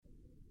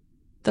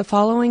The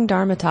following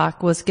Dharma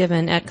talk was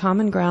given at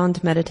Common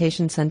Ground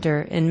Meditation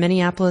Center in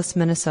Minneapolis,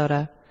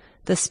 Minnesota.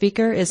 The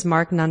speaker is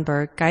Mark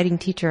Nunberg, guiding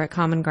teacher at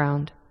Common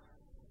Ground.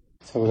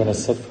 So we're going to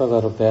sit for a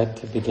little bit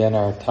to begin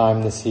our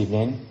time this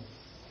evening.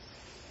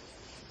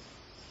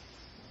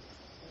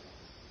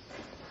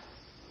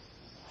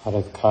 Out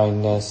of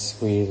kindness,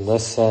 we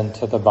listen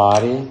to the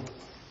body,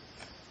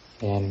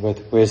 and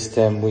with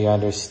wisdom, we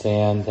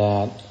understand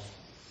that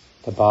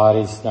the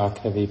body's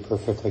not going to be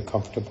perfectly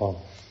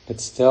comfortable.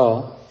 But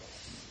still,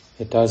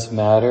 it does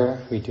matter.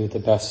 We do the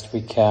best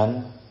we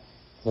can,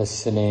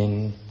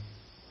 listening,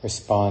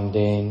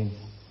 responding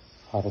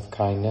out of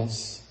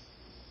kindness.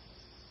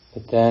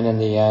 But then in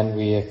the end,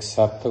 we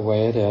accept the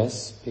way it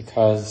is,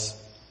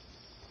 because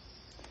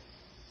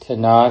to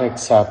not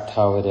accept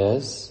how it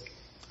is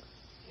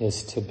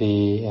to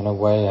be, in a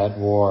way, at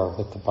war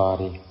with the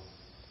body.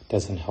 It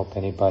doesn't help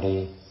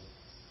anybody,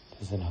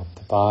 doesn't help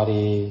the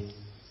body,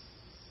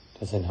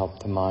 doesn't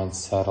help the mind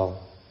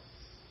settle.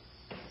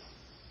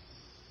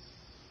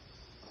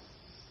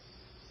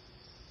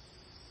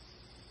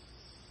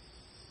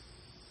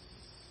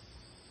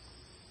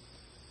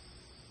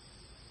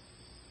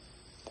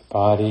 The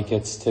body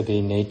gets to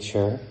be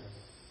nature.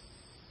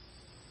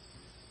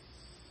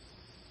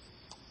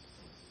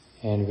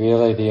 And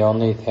really the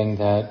only thing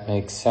that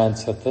makes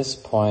sense at this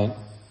point,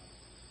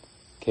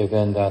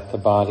 given that the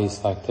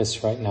body's like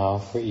this right now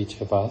for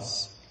each of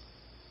us,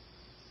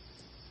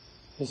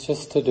 is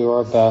just to do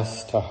our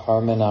best to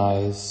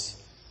harmonize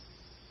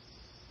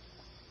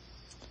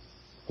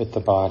with the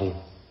body.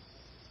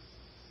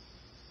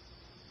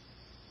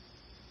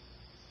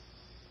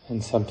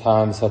 And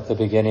sometimes at the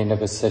beginning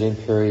of a sitting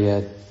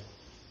period,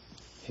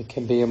 it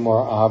can be a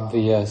more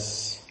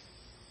obvious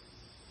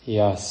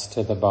yes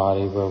to the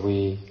body, where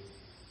we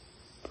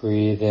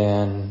breathe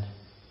in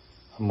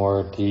a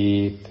more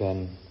deep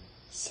and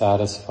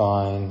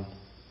satisfying,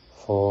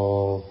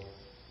 full,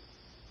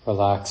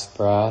 relaxed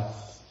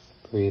breath.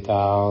 Breathe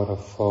out a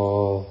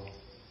full,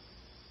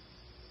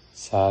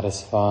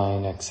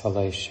 satisfying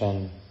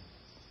exhalation.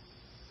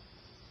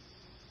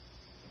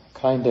 A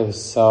kind of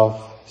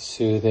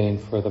self-soothing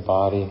for the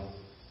body.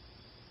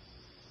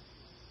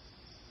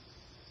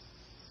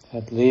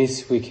 At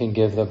least we can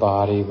give the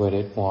body what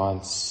it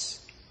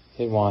wants.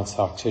 It wants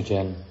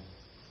oxygen.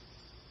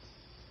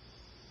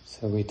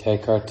 So we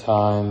take our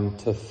time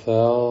to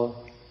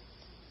fill,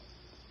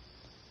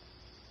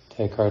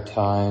 take our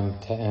time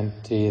to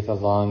empty the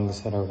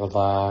lungs in a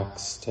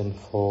relaxed and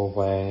full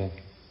way.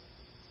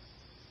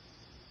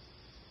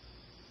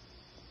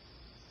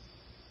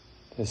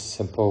 This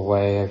simple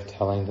way of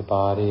telling the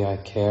body, I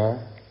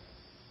care.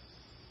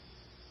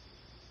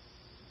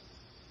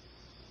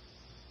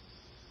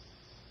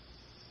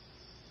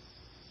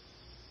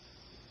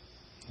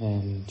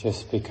 And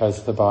just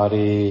because the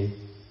body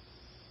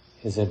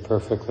isn't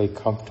perfectly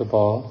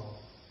comfortable,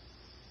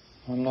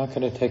 I'm not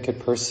going to take it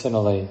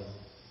personally,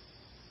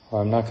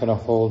 or I'm not going to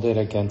hold it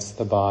against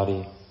the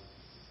body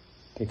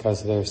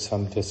because there's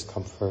some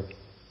discomfort.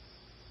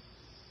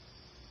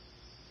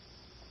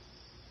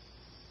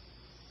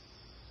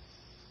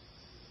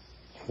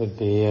 It would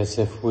be as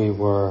if we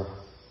were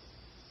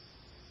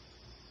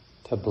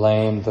to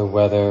blame the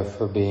weather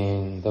for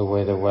being the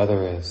way the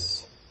weather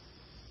is.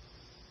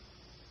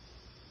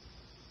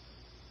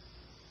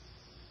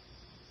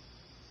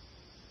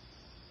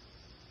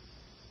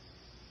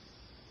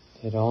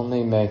 It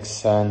only makes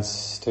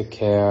sense to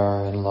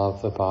care and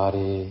love the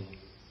body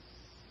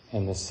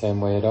in the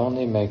same way it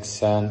only makes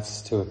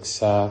sense to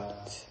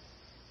accept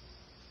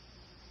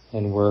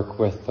and work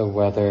with the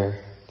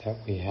weather that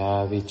we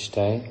have each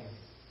day.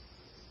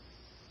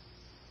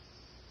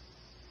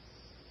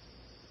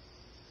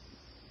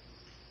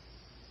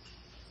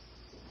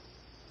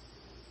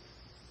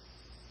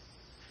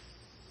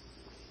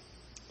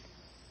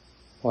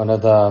 One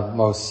of the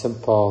most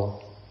simple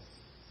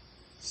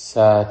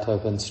set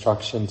of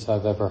instructions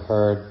I've ever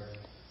heard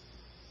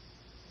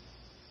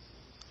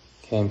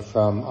came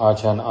from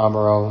Ajahn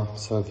Amaro.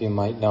 Some of you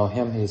might know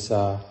him. He's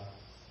a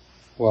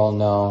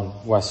well-known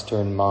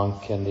Western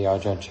monk in the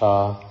Ajahn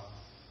Chah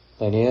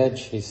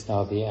lineage. He's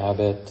now the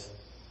abbot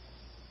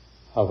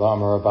of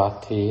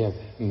Amaravati,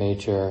 a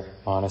major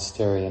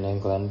monastery in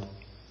England.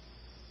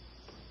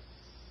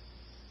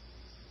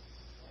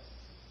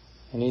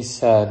 And he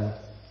said,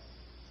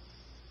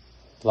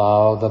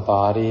 allow the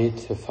body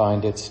to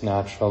find its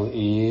natural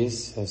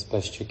ease as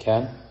best you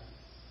can.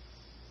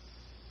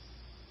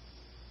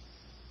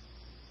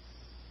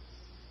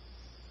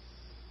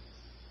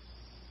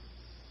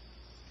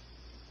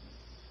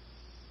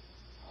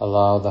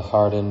 Allow the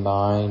heart and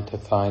mind to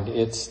find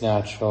its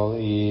natural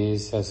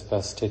ease as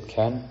best it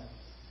can.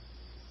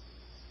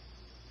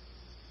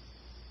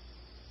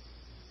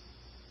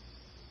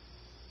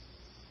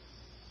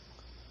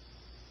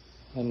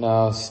 And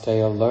now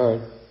stay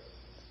alert,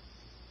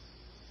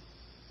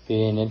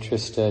 being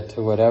interested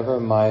to whatever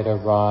might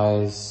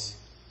arise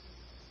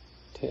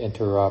to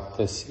interrupt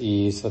this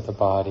ease of the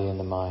body and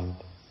the mind.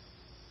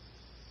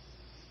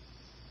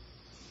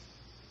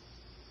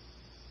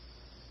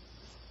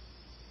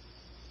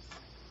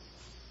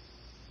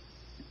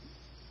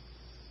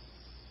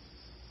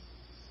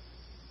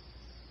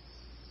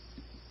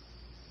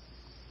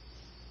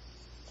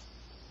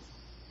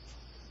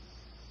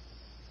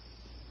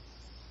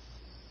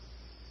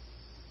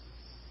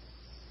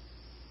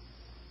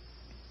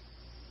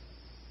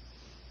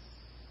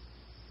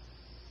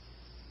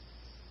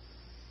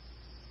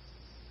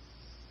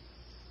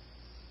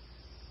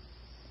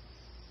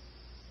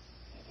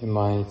 You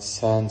might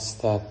sense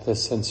that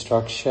this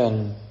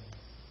instruction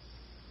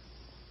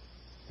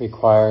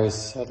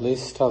requires at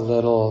least a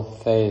little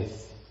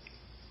faith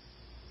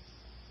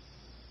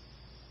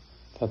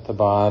that the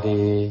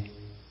body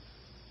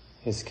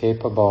is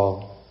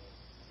capable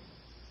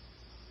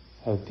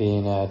of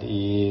being at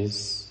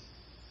ease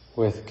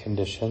with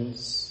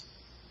conditions,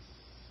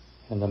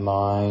 and the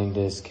mind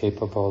is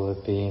capable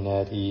of being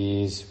at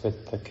ease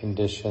with the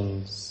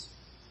conditions,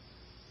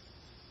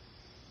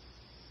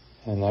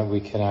 and that we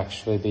can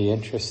actually be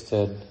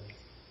interested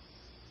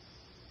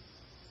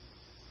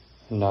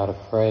and not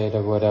afraid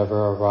of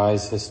whatever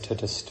arises to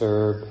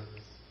disturb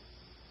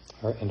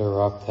or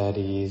interrupt that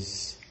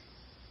ease.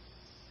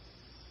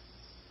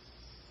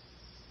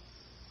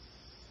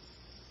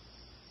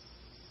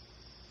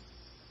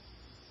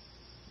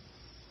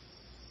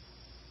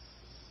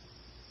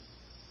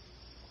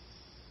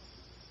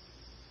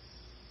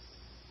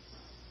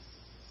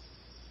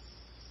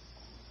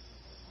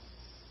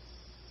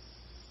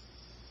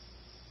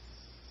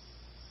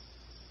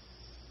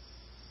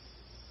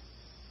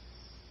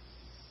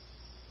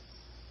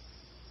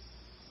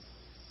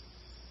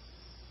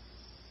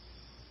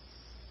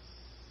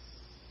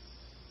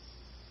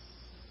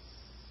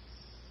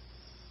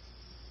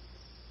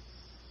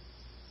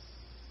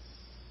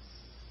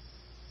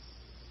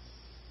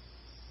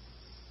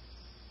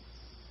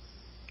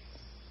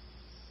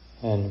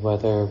 And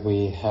whether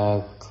we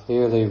have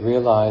clearly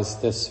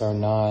realized this or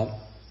not,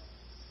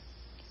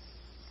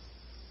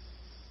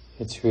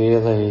 it's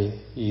really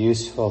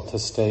useful to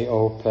stay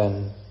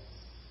open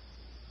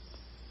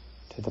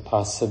to the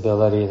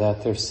possibility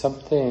that there's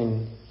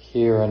something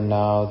here and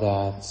now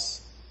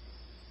that's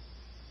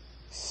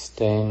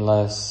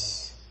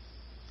stainless,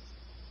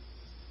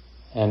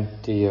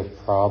 empty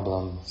of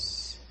problems.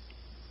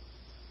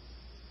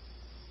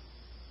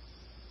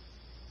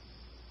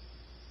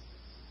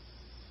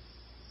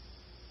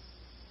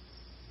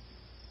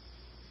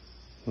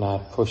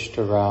 Not pushed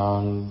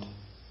around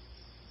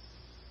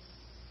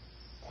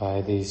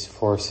by these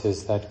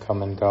forces that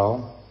come and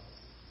go.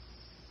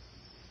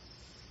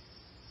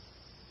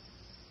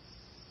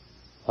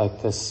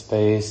 Like the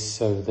space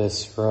of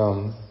this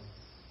room,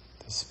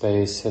 the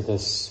space of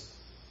this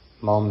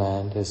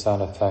moment is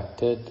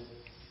unaffected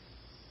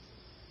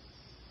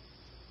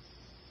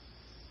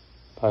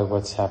by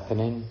what's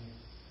happening.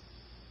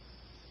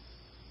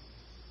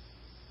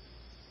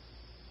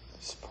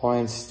 This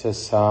points to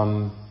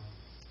some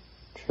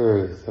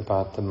truth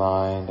about the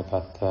mind,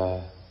 about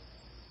the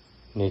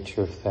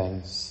nature of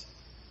things.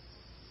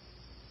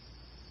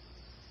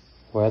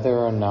 Whether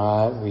or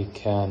not we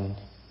can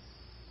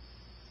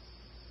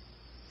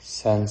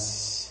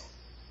sense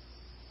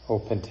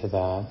open to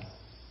that,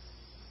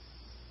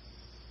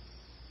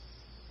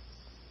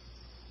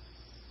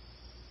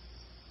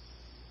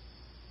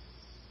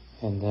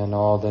 and then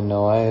all the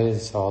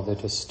noise, all the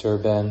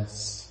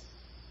disturbance,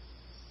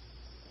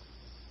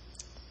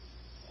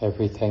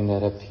 everything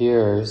that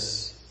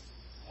appears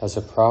as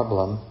a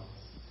problem,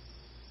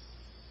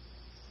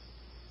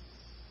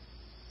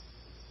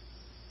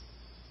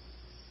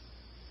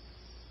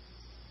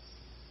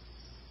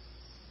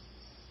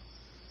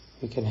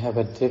 we can have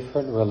a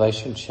different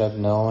relationship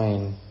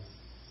knowing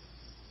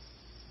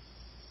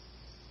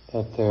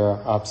that there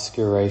are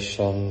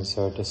obscurations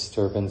or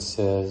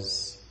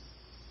disturbances,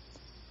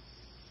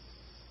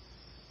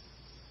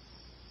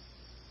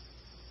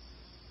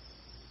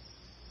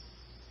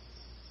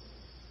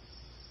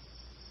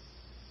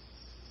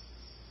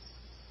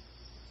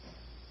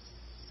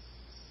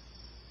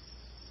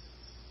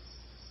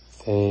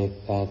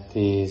 faith that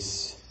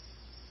these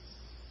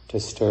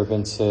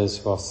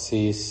disturbances will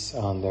cease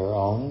on their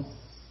own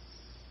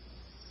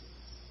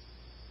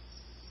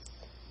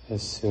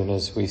as soon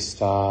as we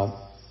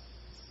stop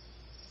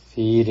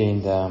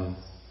feeding them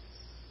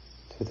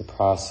through the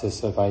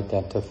process of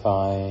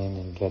identifying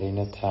and getting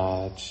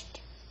attached,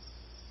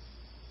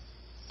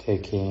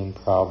 taking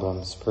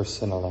problems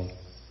personally.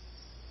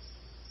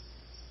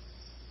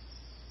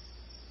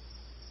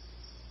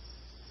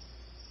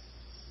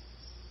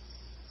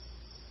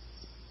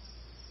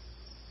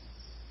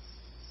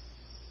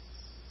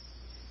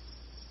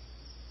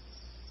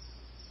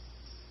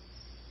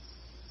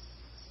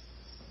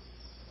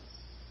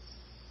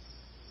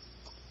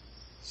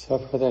 So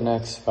for the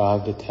next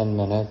 5 to 10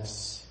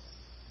 minutes,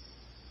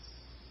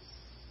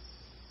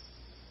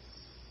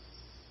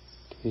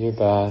 do your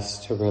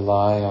best to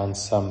rely on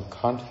some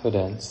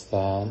confidence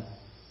that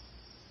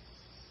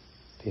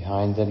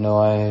behind the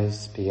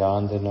noise,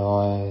 beyond the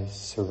noise,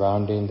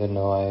 surrounding the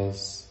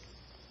noise,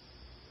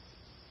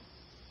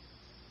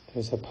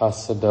 there's a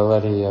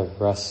possibility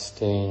of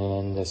resting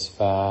in this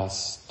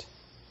vast,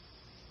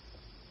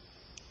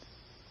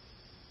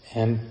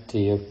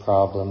 empty of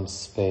problems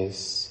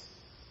space.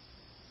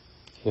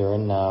 Here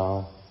and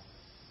now,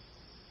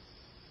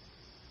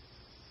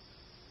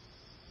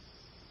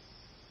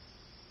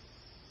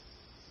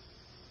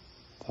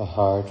 the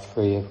heart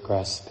free of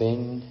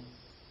grasping,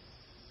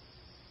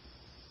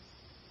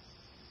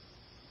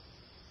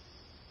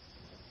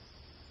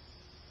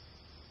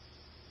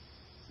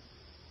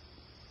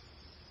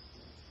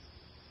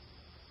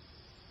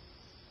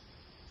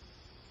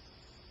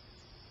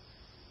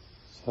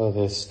 So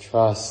this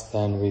trust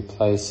then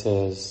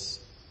replaces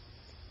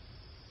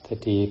the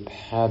deep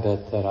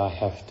habit that I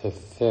have to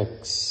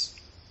fix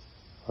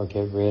or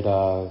get rid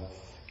of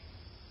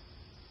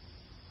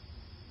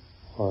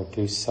or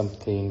do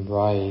something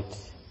right.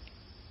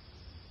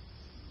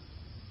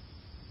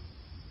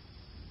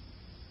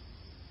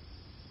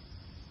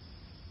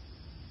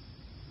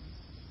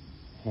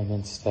 And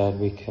instead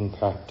we can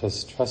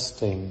practice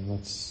trusting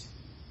what's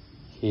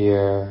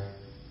here,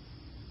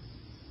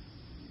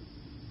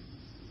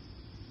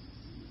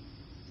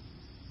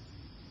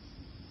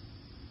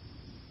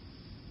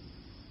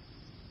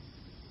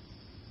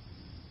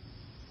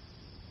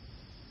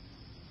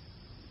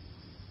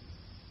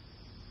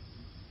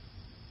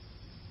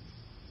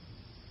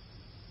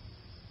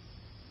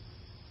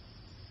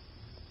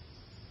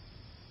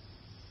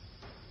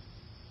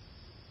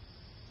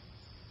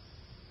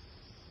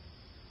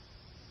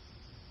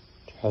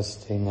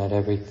 trusting that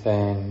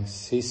everything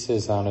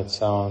ceases on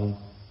its own.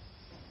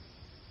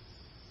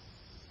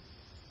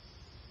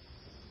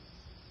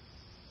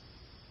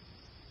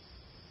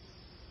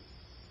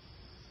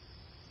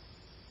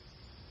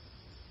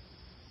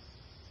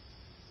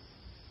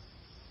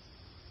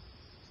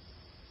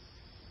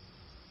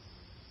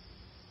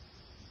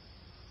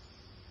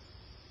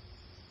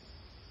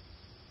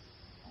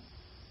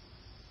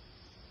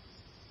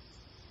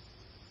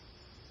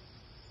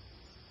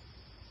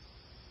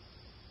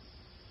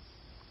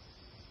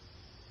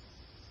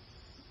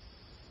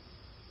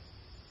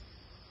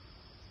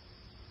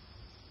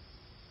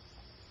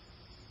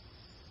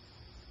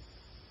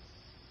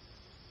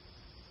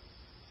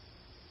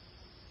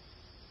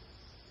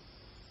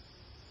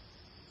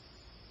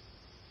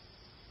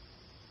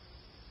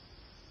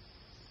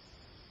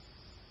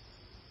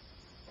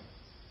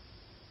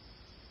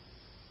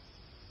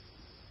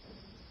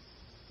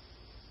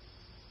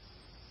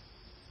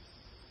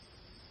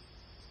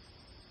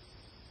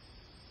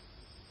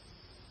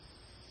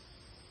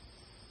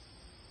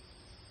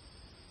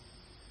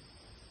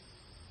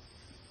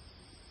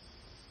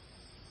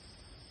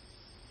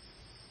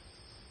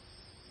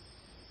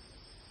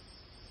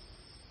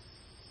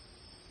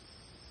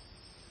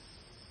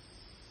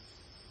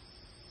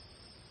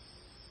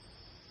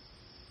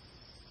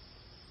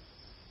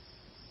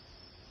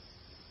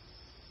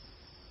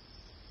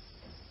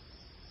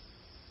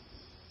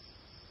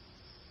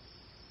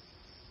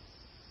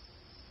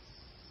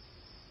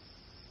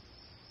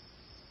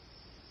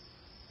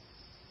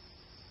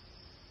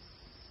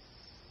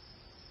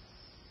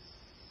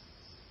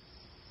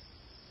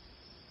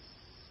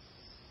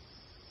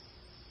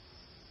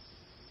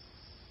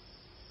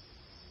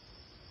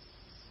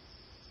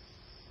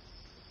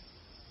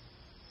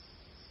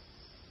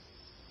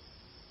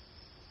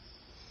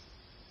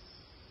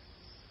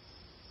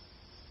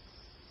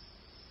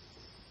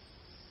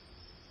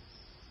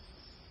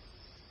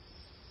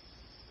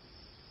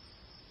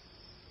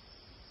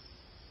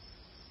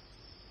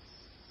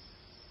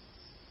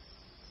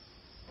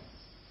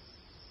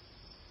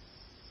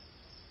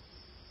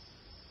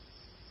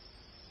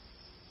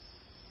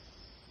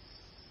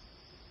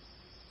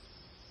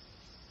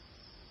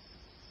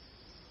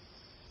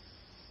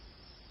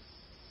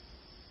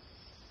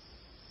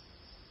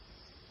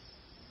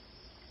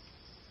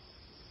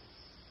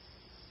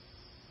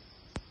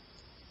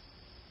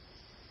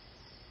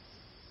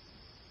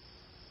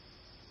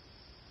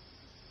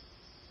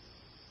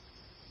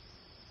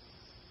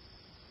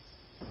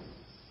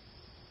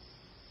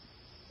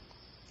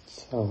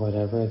 So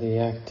whatever the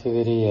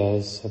activity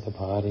is of the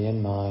body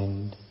and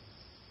mind,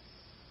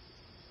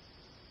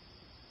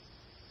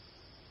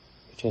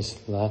 we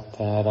just let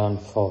that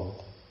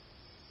unfold.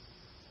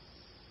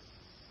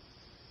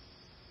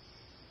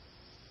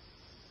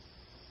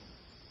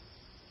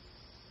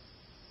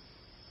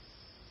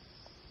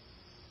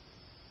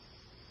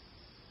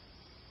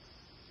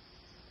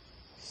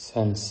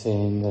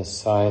 Sensing the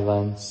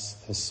silence,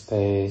 the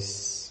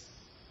space,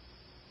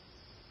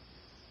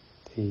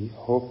 the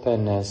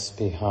openness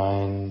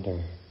behind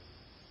or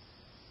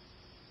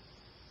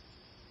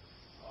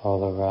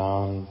all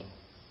around.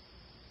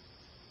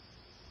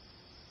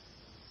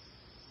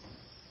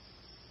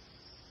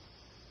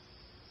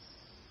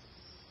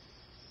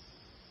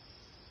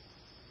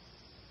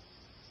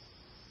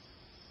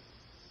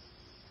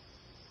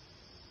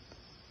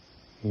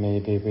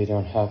 Maybe we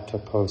don't have to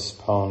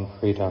postpone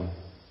freedom.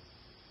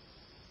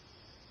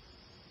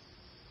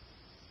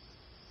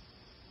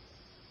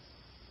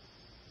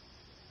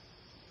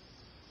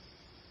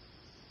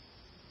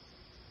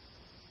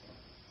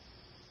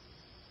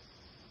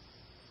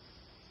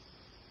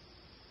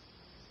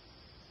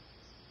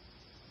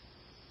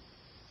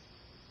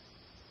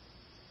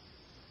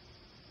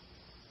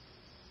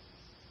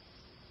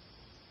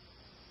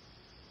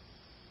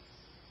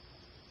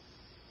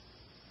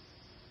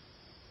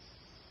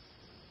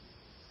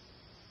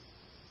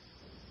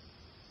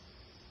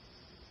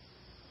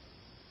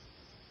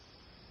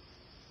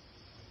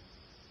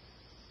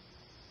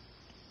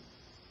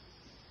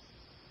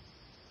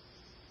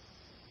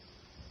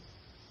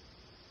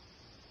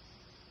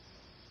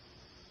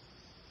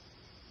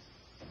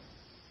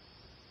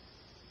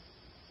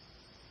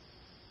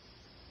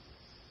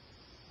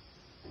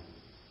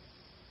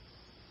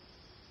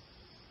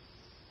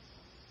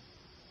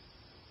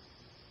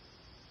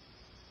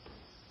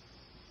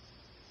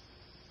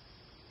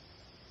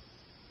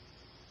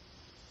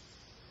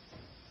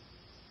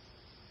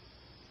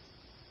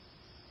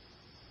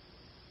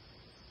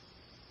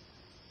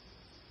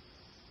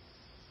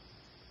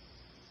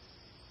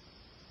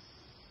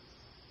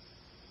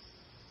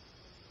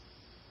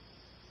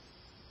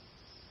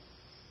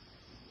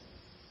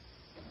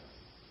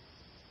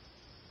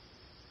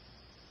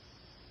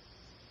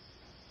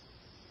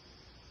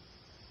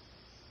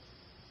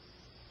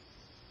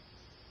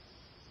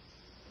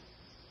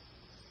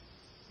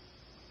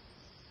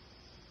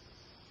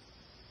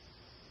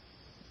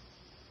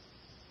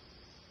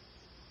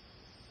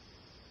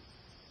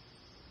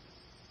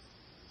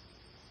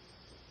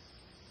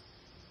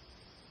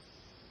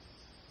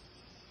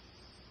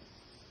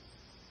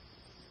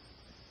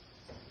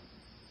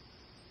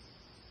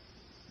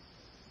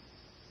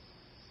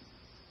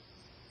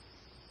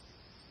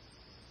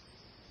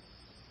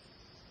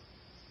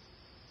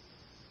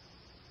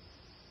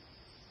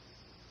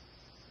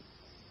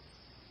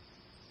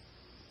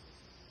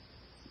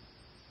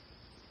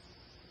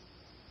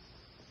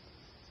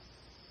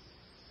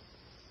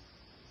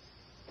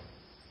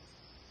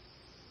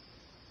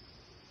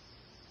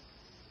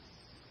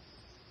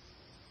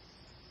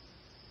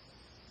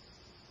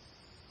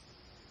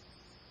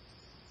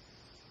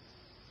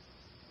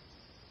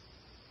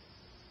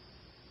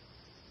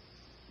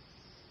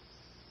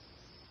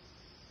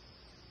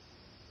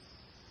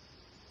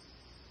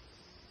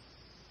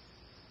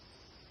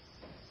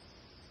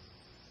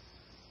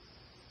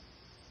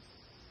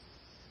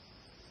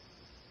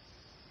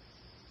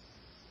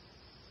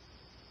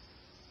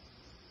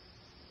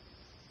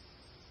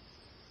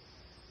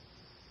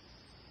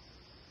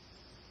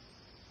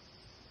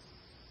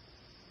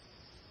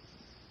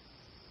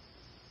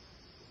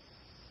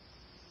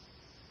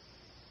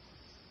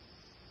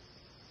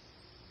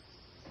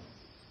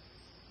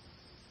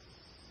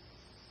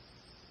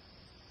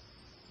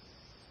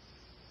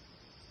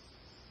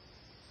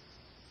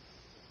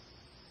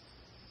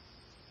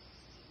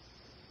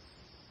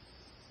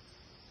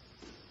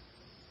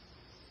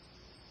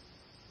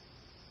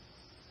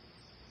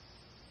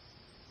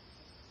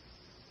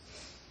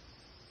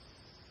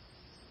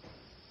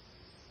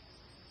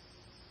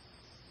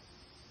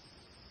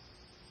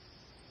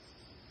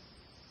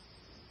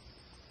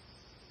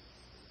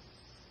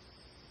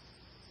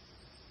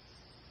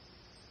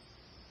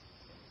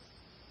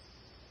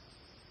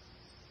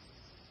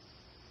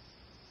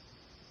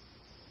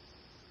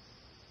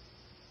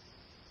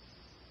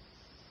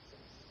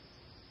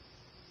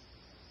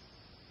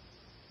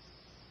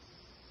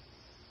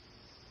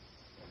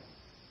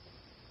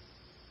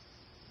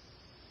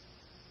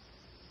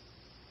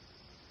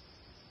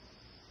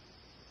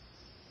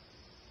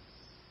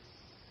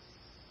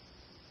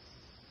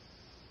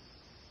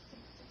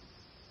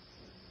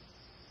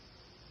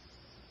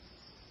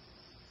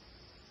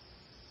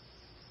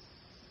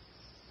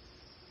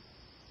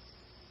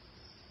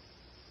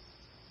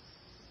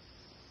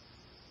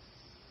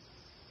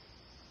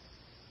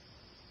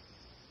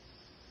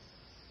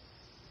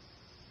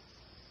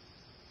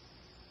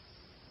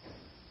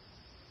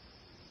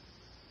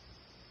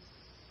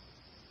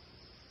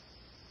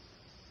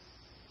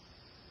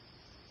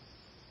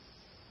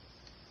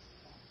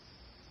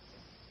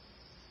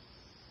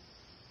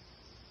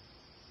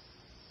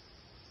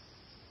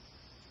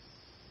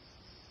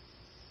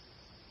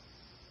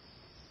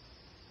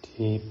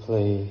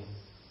 Deeply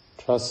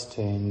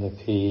trusting the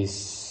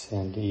peace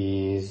and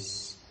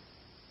ease,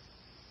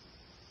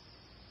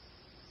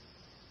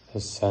 the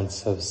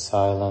sense of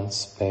silent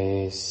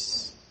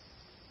space,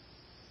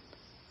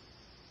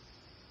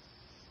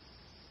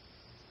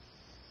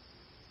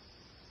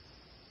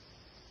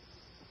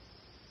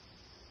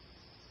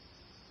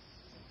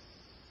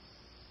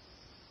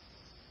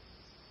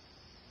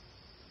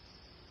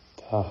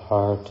 the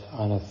heart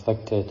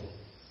unafflicted.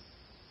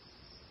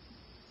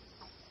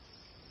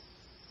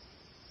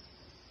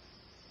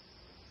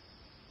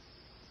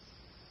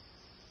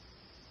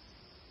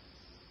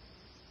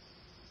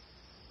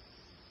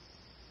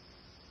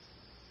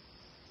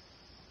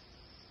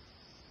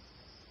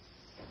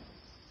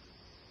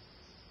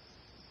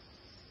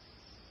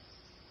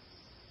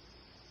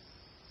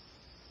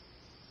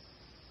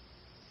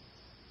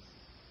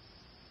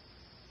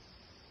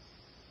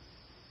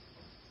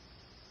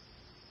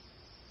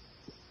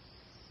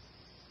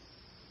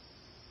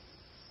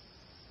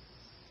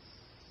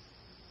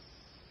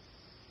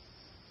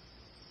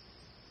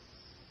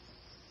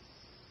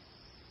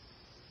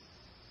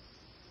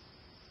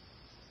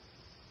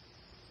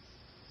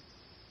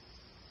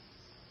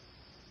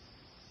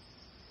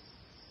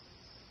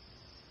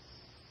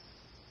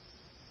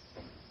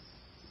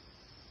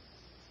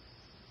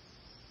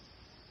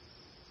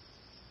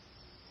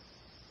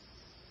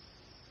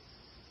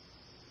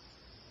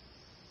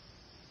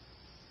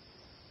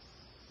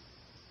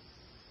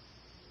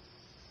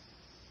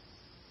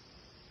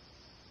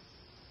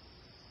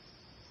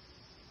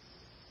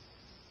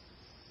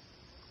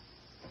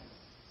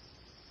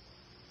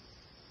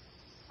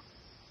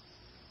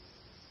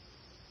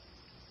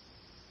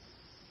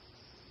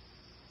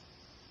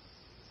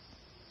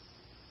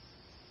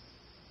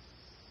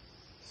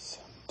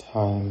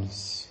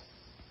 Sometimes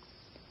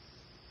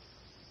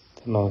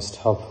the most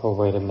helpful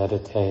way to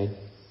meditate,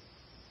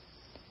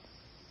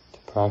 to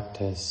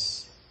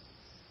practice,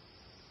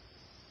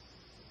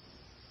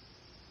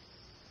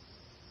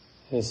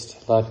 is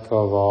to let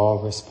go of all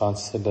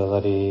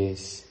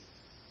responsibilities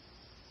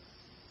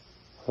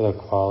for the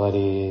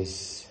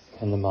qualities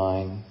in the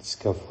mind,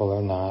 skillful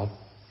or not,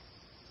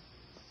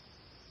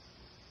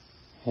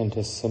 and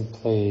to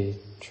simply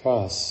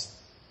trust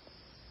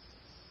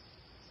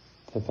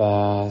the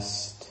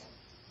vast,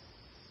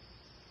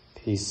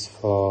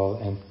 peaceful,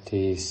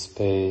 empty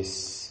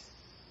space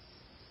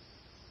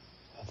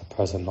of the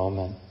present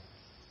moment.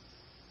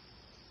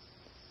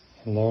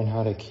 And learn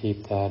how to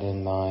keep that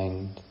in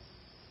mind.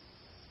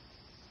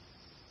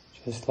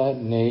 Just let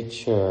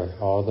nature,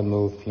 all the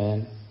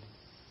movement,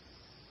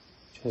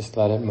 just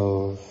let it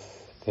move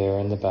there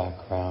in the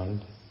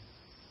background.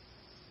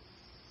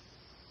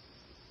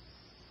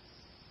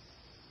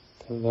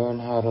 To learn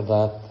how to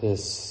let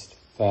this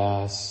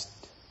vast,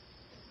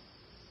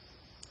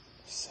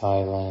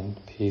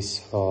 silent,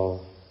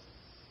 peaceful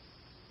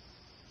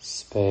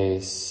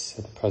space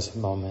at the present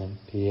moment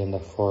be in the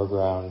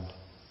foreground.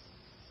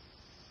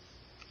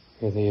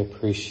 Really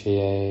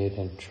appreciate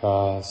and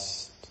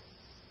trust,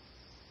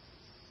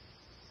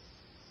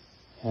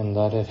 and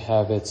let it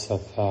have its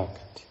effect.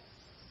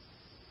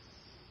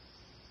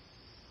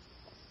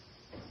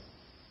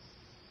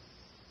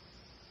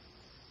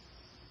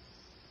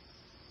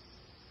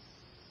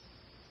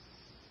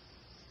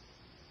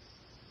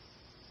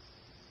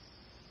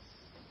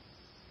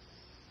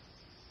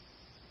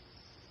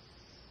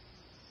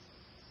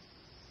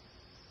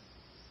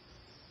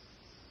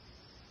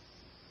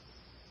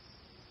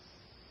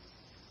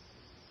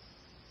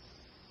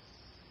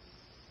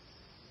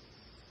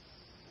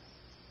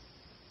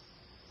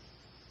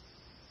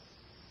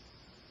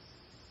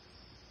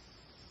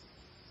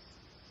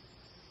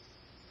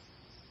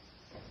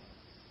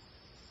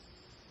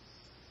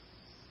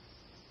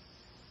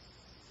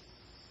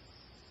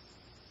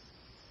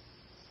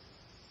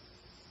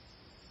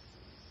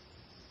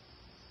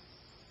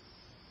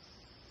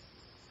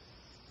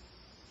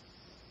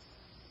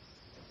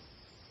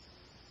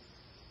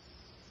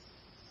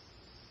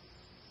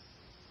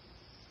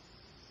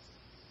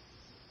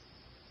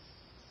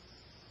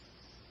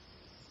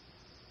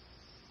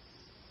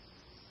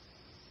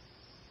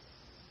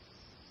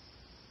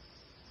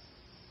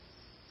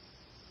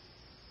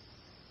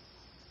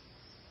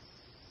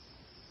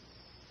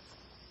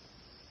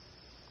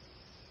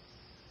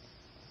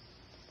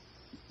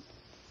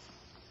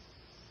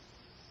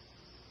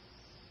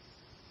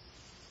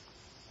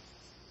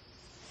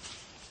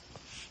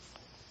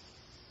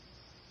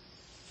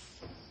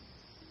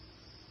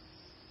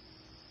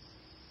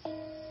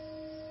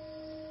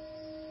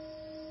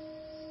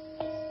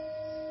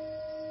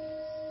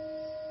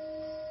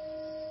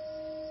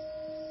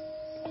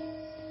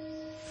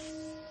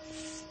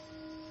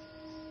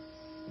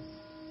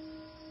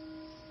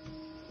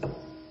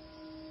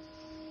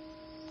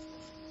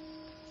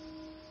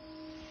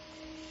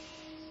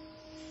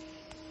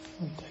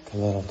 Take a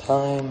little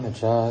time,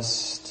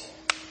 adjust.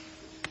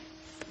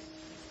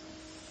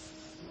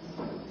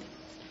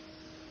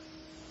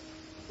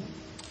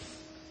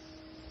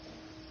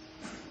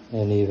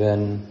 And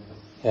even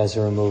as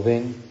we're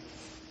moving,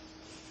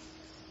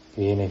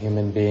 being a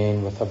human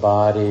being with a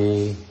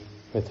body,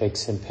 with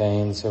aches and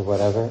pains or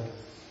whatever.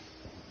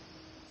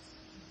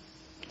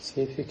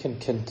 See if you can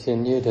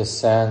continue to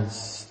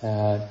sense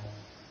that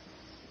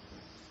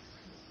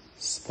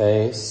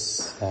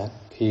space, that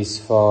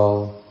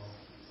peaceful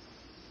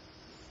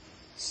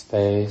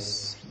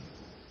space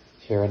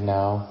here and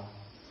now.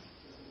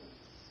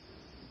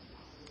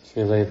 It's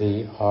really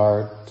the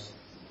art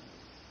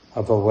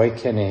of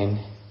awakening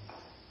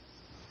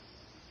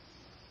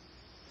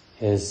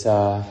is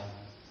how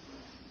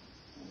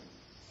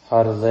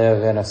to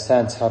live, in a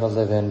sense, how to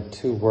live in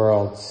two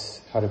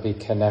worlds, how to be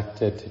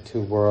connected to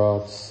two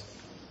worlds,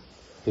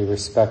 be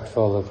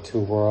respectful of two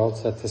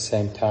worlds at the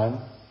same time.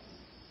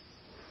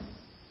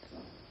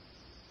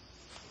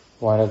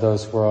 One of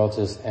those worlds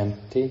is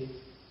empty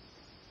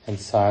and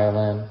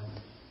silent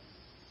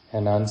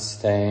and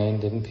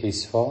unstained and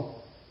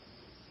peaceful.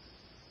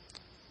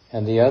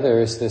 And the other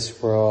is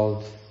this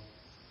world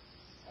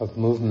of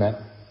movement,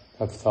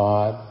 of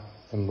thought,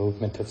 the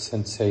movement of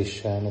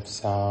sensation, of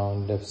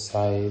sound, of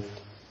sight,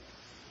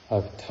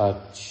 of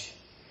touch.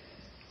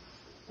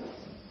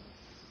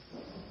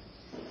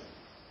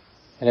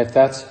 And if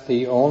that's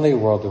the only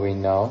world we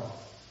know,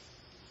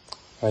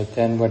 right,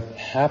 then what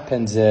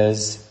happens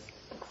is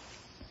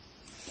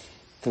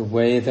the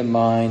way the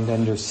mind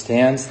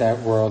understands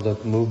that world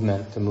of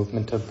movement, the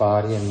movement of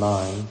body and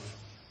mind,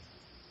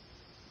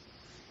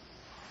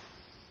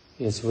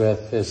 is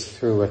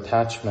through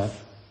attachment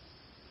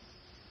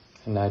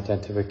and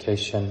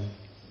identification,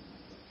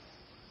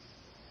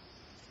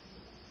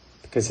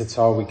 because it's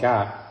all we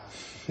got,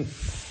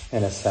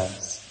 in a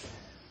sense.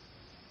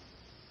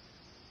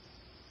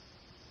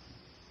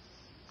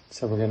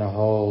 So we're going to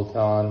hold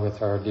on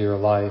with our dear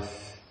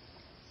life,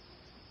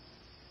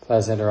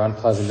 pleasant or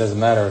unpleasant, doesn't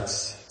matter,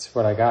 it's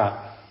what I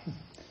got.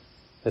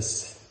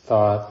 This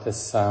thought, this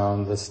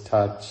sound, this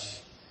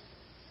touch,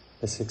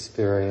 this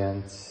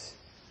experience.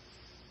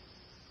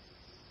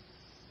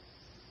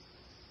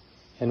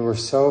 And we're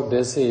so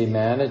busy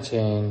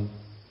managing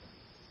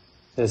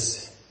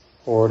this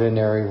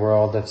ordinary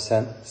world of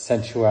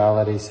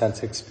sensuality,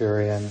 sense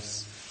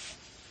experience,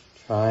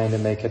 trying to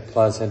make it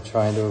pleasant,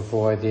 trying to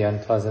avoid the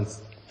unpleasant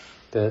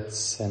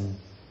bits, and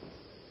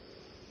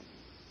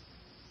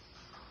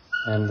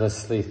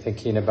endlessly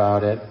thinking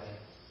about it,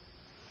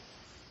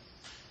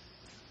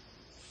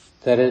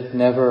 that it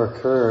never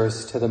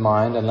occurs to the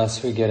mind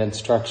unless we get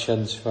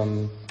instructions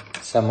from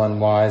someone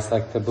wise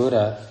like the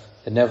Buddha.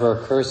 It never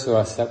occurs to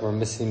us that we're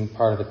missing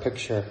part of the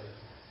picture.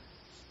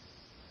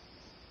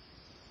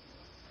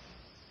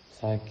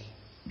 It's like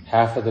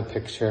half of the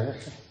picture.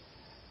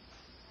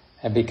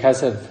 And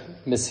because of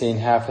missing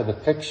half of the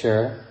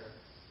picture,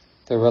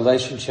 the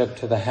relationship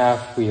to the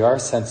half we are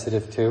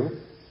sensitive to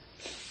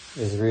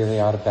is really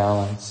out of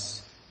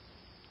balance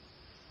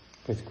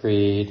with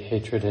greed,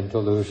 hatred, and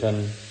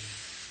delusion.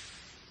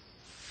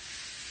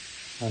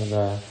 One of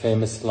the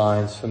famous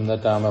lines from the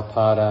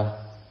Dhammapada: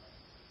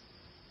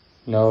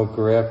 no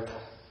grip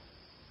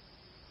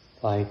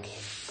like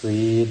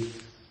greed.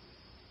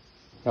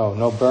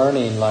 No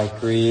burning like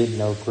greed,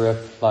 no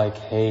grip like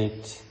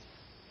hate,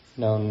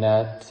 no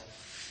net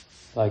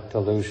like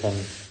delusion.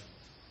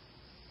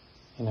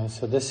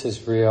 So this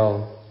is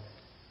real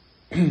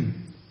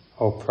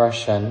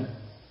oppression,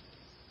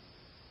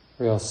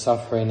 real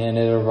suffering, and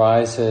it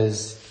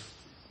arises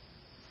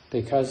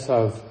because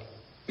of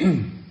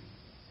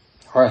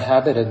our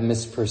habit of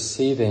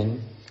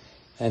misperceiving,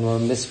 and we're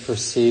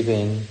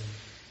misperceiving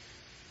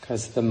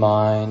because the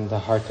mind, the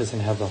heart doesn't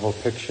have the whole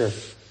picture.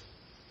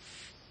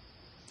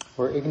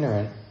 We're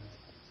ignorant.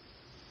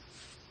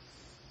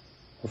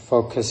 We're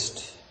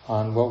focused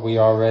on what we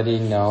already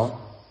know.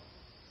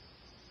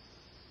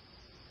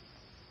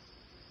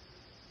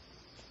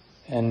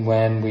 And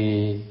when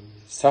we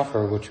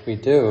suffer, which we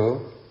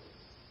do,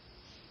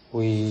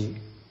 we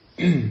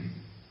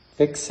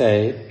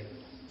fixate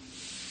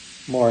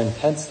more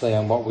intensely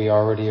on what we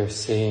already are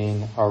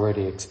seeing,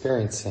 already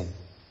experiencing.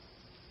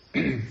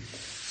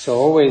 So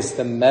always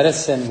the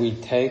medicine we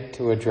take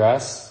to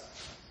address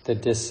the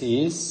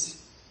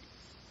dis-ease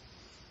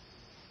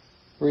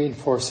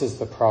reinforces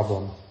the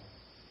problem.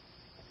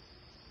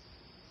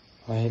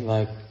 Right?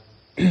 Like,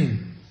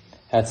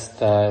 that's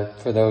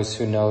for those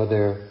who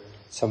know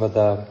some of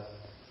the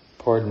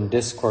important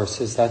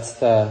discourses, that's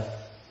the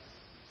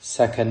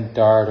second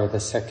dart or the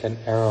second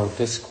arrow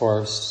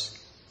discourse,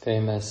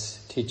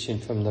 famous teaching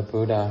from the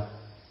Buddha.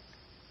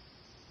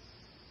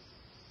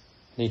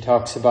 And he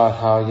talks about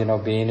how,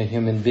 being a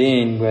human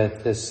being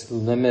with this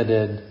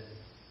limited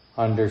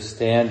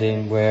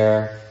understanding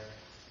where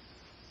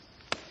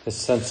the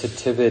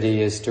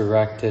sensitivity is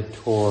directed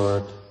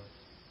toward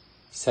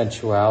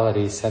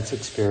sensuality, sense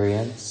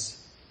experience.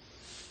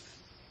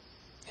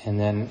 And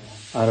then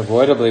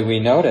unavoidably we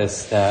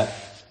notice that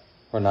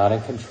we're not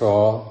in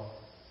control,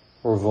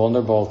 we're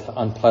vulnerable to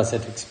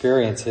unpleasant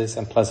experiences,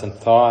 unpleasant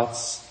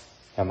thoughts,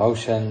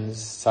 emotions,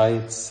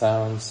 sights,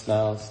 sounds,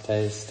 smells,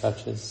 tastes,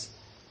 touches.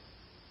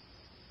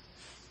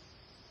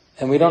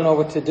 And we don't know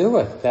what to do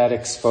with that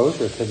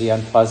exposure to the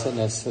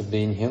unpleasantness of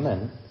being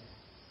human.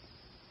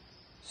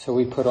 So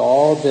we put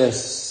all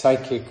this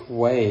psychic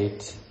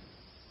weight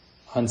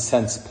on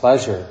sense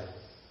pleasure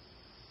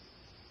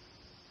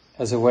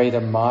as a way to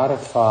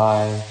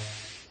modify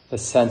the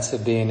sense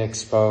of being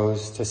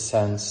exposed to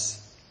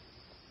sense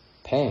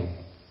pain,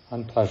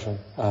 unpleasurable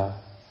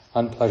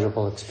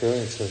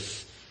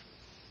experiences.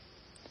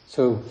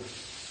 So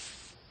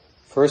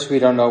first, we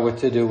don't know what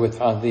to do with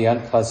the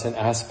unpleasant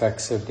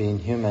aspects of being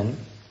human.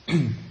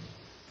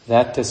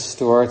 That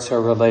distorts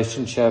our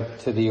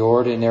relationship to the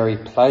ordinary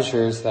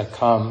pleasures that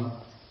come,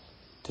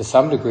 to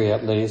some degree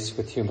at least,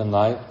 with human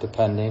life,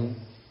 depending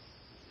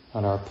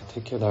on our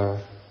particular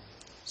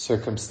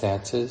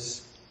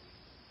circumstances,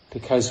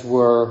 because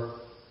we're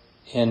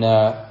in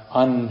an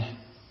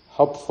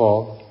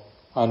unhelpful,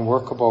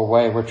 unworkable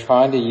way. We're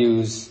trying to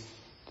use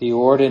the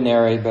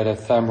ordinary but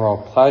ephemeral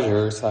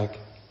pleasures, like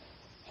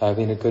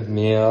having a good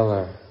meal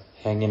or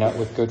hanging out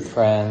with good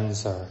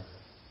friends or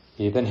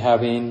even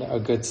having a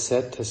good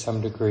sit to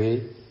some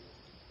degree,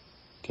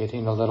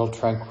 getting a little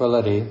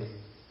tranquility.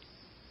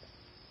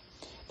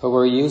 But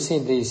we're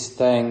using these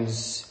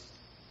things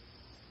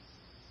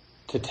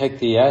to take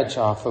the edge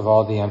off of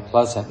all the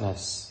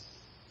unpleasantness.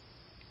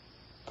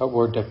 But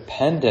we're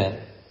dependent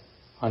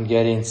on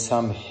getting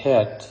some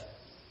hit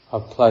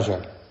of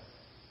pleasure.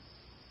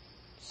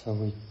 So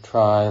we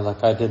try,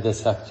 like I did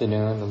this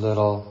afternoon, a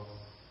little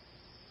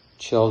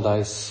chilled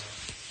iced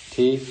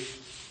tea. It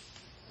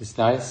was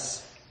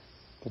nice,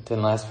 but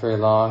didn't last very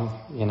long,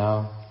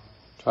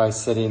 Try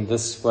sitting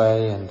this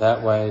way and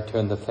that way,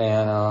 turn the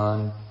fan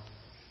on,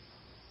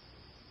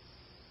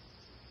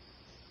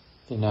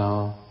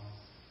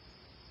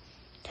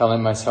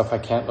 telling myself I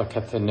can't look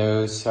at the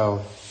news,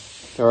 so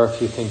there are a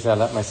few things I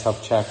let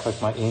myself check,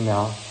 like my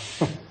email,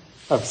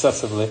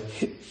 obsessively.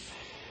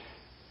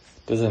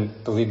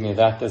 Believe me,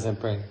 that doesn't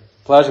bring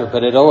pleasure,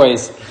 but it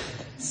always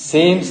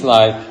seems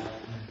like,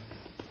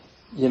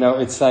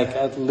 it's like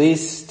at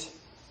least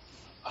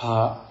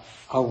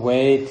a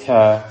way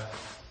to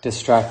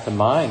distract the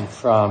mind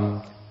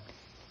from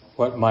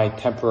what might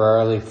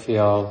temporarily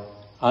feel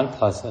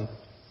unpleasant.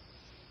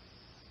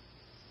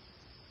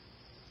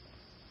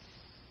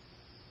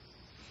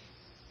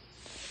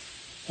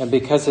 And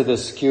because of the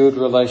skewed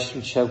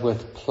relationship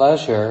with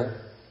pleasure,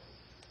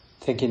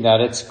 thinking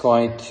that it's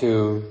going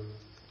to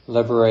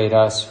liberate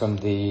us from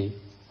the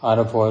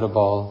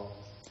unavoidable,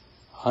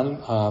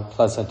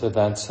 unpleasant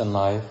events in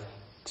life,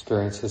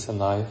 experiences in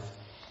life,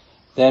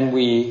 then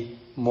we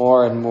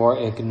more and more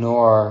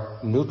ignore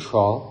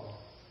neutral,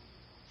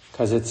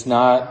 because it's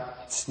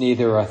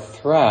neither a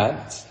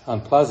threat, it's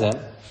unpleasant,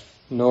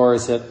 nor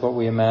is it what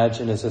we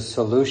imagine as a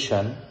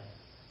solution,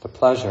 the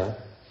pleasure.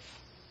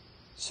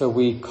 So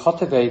we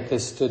cultivate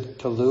this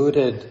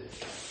diluted,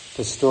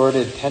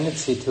 distorted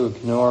tendency to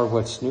ignore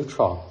what's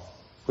neutral,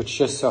 which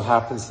just so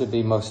happens to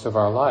be most of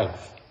our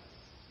life.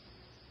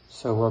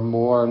 So we're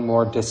more and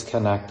more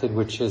disconnected,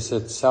 which is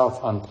itself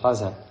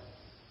unpleasant,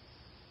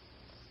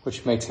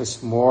 which makes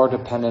us more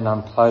dependent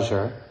on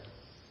pleasure,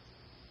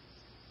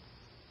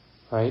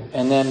 right?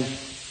 And then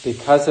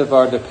because of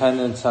our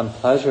dependence on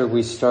pleasure,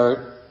 we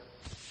start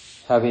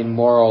having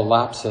moral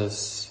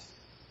lapses.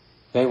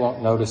 They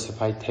won't notice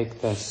if I take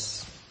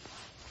this,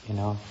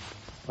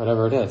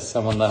 whatever it is.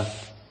 Someone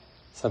left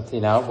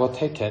something out, we'll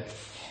take it.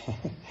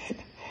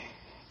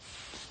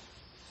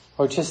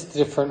 Or just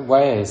different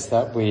ways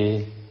that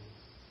we,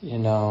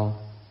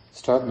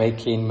 start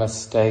making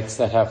mistakes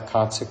that have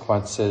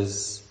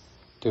consequences,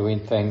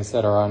 doing things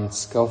that are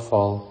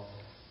unskillful,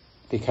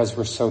 because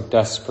we're so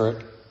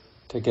desperate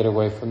to get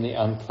away from the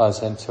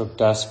unpleasant, so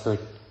desperate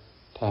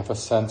to have a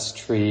sense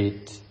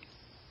treat,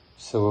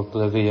 so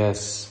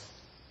oblivious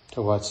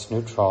to what's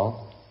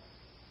neutral.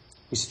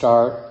 We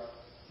start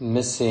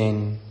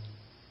missing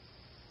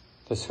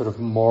the sort of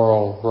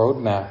moral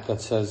roadmap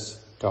that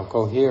says, don't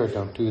go here,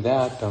 don't do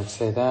that, don't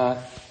say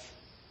that,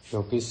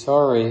 you'll be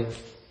sorry,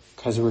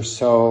 because we're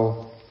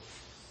so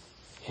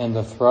in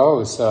the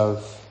throes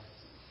of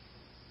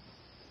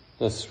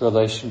this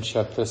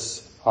relationship,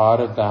 this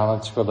out of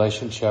balance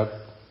relationship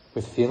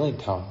with feeling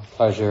tone,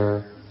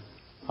 pleasure,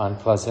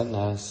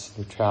 unpleasantness,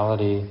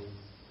 neutrality.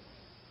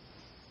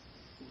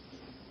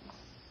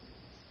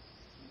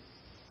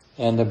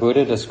 And the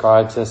Buddha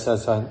describes this,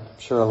 as I'm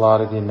sure a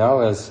lot of you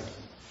know, as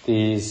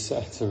these,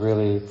 it's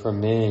really, for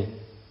me,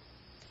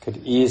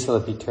 could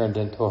easily be turned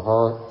into a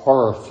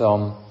horror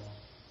film.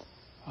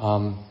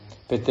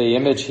 But the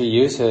image he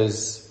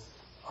uses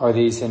are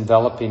these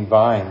enveloping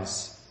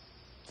vines,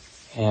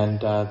 and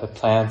the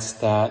plants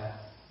that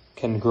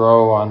can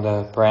grow on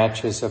the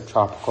branches of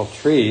tropical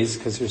trees,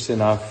 because there's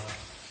enough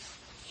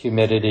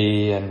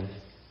humidity and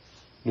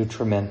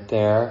nutriment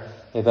there.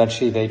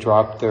 Eventually they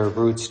drop their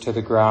roots to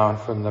the ground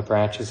from the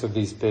branches of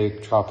these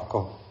big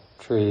tropical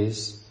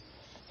trees.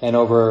 And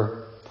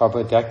over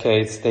probably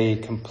decades, they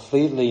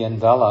completely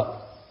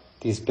envelop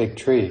these big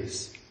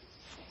trees.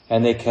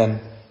 And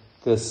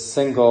this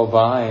single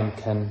vine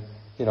can,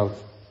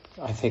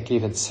 I think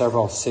even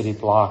several city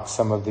blocks,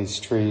 some of these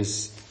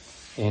trees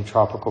in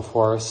tropical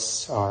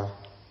forests are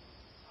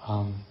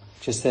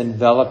just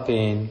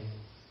enveloping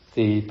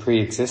the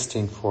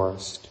pre-existing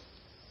forest.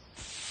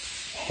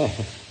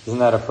 Isn't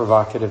that a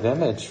provocative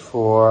image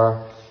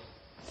for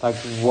like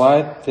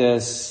what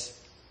this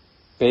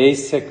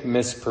basic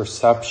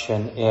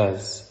misperception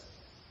is?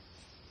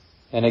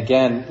 And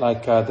again,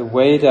 like the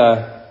way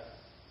to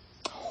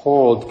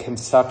hold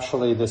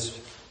conceptually this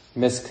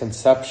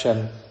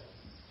misconception,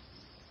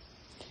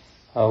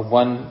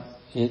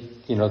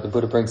 the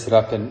Buddha brings it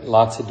up in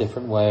lots of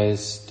different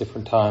ways,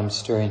 different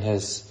times during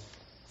his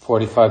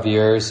 45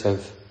 years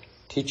of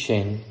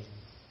teaching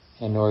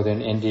in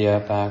northern India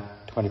back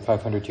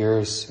 2,500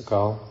 years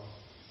ago.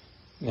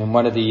 And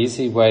one of the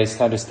easy ways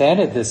to understand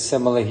it, this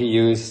simile he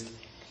used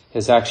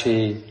is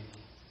actually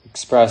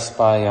expressed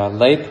by a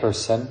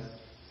layperson.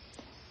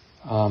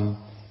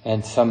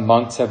 And some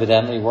monks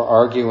evidently were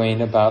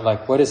arguing about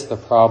like, what is the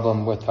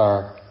problem with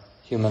our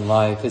human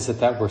life? Is it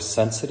that we're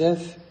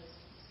sensitive?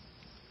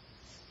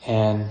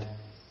 And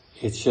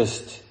it's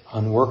just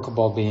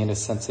unworkable being a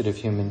sensitive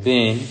human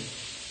being.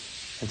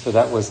 And so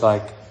that was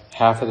like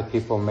half of the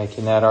people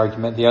making that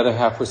argument. The other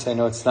half were saying,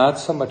 no, it's not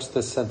so much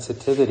the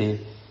sensitivity.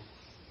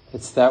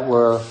 It's that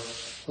we're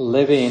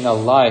living a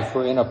life,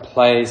 we're in a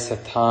place, a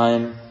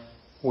time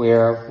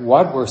where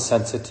what we're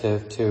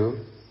sensitive to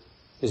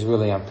is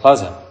really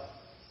unpleasant.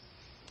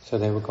 So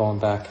they were going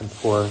back and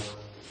forth.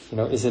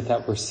 Is it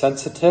that we're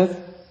sensitive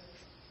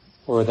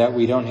or that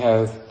we don't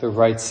have the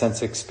right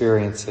sense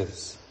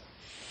experiences?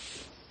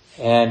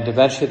 And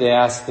eventually they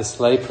asked this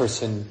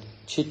layperson,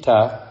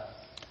 Chitta,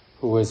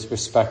 who was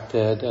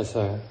respected as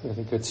a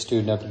really good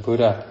student of the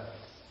Buddha.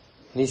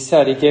 And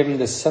he gave him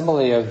the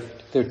simile of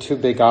there are two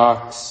big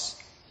ox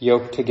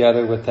yoked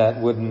together with that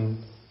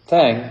wooden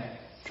thing,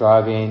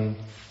 driving,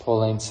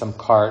 pulling some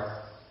cart.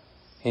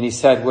 And he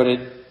said, would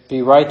it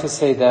be right to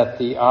say that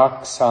the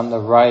ox on the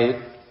right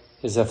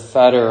is a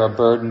fetter, a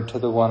burden to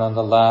the one on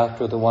the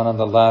left, or the one on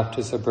the left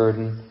is a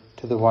burden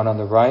to the one on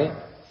the right?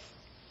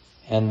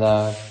 And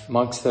the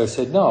monks there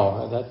said,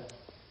 no, that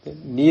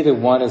neither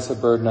one is a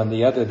burden on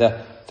the other.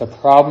 The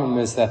problem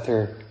is that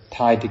they're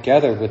tied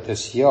together with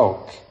this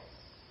yoke.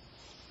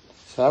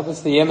 So that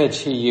was the image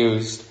he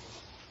used.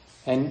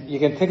 And you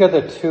can think of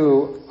the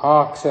two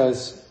ox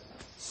as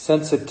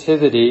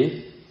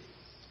sensitivity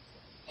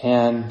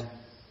and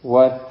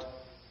what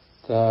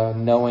the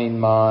knowing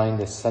mind,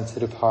 the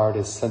sensitive heart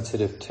is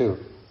sensitive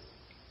to.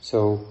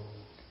 So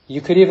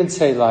you could even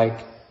say like,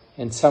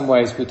 in some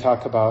ways we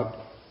talk about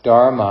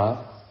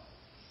Dharma,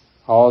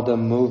 all the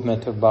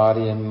movement of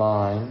body and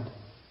mind.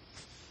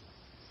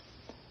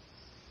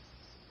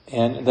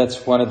 And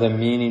that's one of the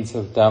meanings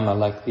of Dhamma,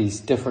 like these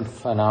different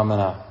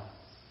phenomena,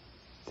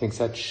 things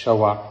that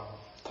show up,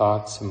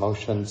 thoughts,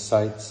 emotions,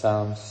 sights,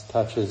 sounds,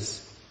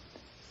 touches.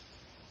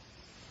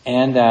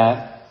 And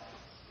that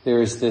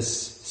there is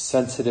this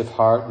sensitive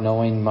heart,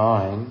 knowing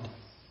mind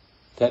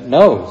that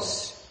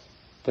knows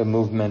the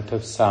movement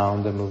of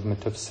sound, the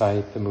movement of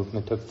sight, the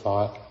movement of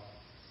thought.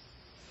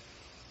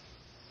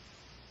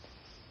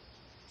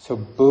 So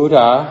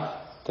Buddha,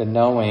 the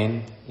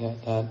knowing,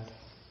 that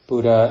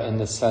Buddha in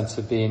the sense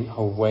of being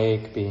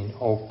awake, being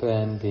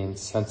open, being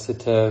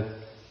sensitive.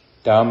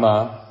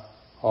 Dhamma,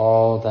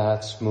 all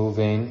that's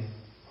moving,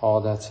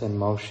 all that's in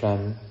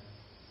motion.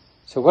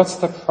 So what's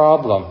the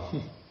problem?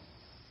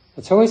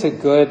 It's always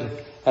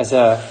as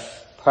a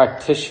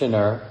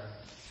practitioner,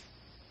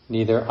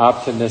 neither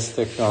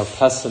optimistic nor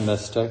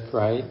pessimistic,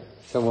 right?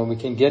 So when we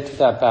can get to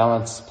that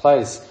balanced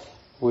place,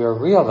 we are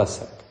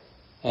realistic.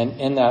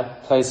 And in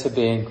that place of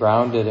being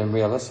grounded and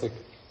realistic,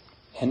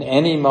 in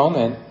any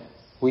moment,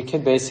 we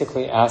can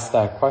basically ask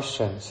that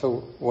question. So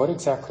what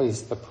exactly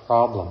is the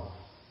problem?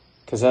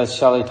 Because as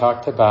Shelley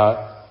talked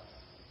about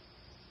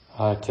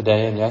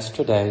today and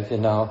yesterday,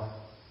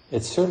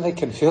 it certainly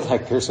can feel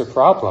like there's a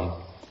problem.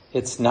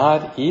 It's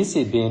not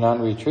easy being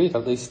on retreat,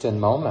 at least in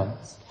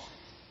moments.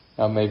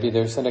 Now maybe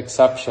there's an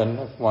exception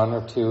of 1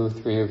 or 2,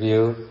 3 of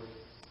you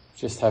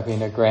just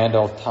having a grand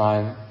old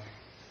time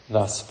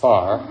thus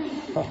far.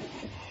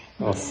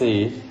 We'll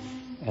see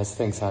as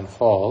things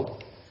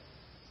unfold.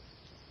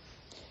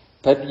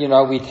 But,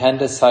 we tend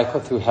to cycle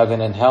through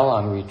heaven and hell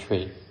on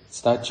retreat.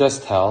 It's not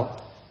just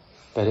hell,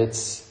 but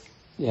it's,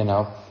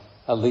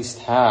 at least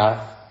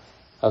half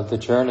of the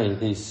journey,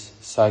 these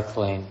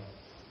cycling,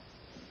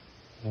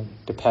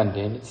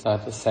 depending. It's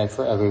not the same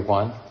for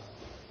everyone.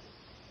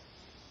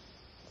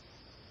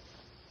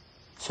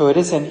 So it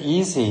isn't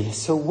easy.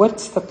 So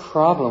what's the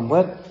problem?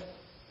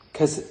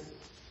 Because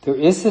there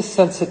is this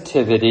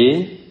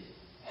sensitivity,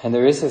 and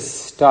there is this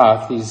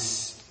stuff,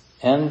 these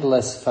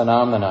endless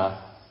phenomena,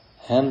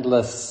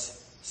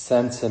 endless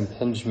sense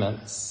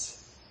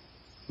impingements,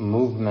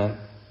 movement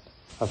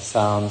of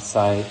sound,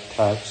 sight,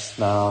 touch,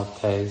 smell,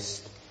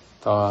 taste,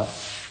 thought,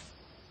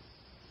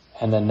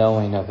 and the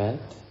knowing of it.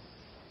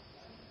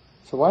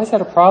 So why is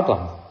that a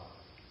problem?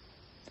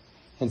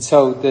 And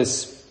so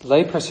this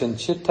layperson,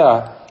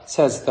 Chitta,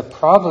 says the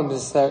problem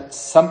is that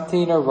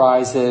something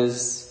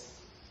arises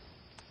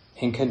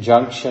in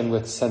conjunction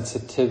with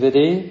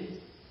sensitivity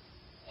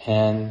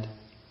and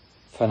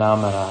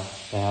phenomena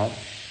that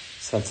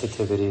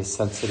sensitivity is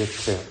sensitive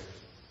to.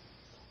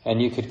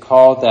 And you could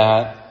call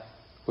that,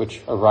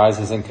 which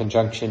arises in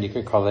conjunction, you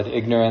could call it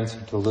ignorance or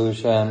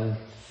delusion,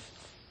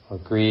 or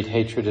greed,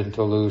 hatred, and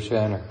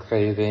delusion, or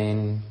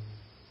craving.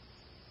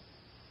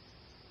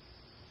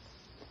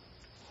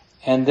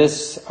 And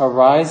this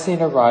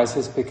arising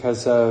arises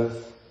because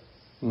of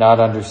not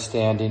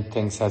understanding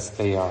things as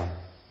they are.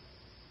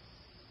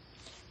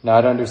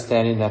 Not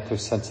understanding that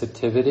there's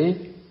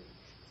sensitivity,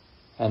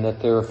 and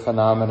that there are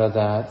phenomena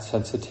that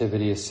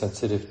sensitivity is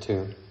sensitive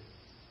to.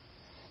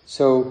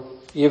 So,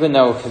 even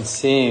though it can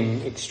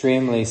seem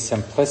extremely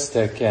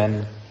simplistic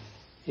and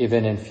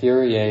even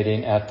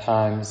infuriating at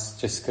times,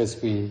 just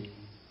because we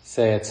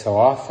say it so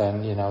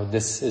often,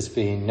 this is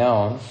being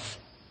known.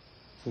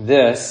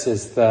 This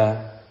is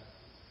the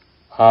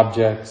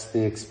objects,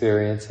 the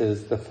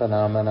experiences, the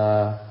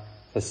phenomena,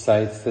 the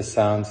sights, the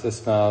sounds, the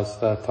smells,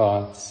 the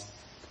thoughts,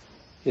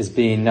 is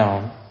being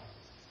known.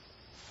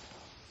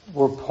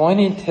 We're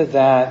pointing to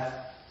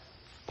that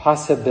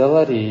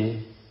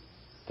possibility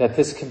that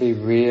this can be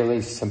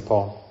really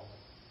simple.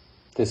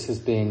 This is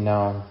being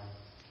known,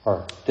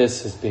 or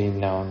this is being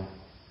known.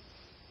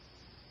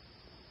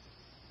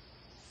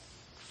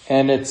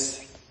 And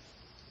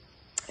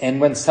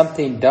when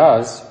something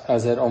does,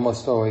 as it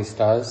almost always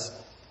does,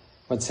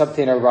 when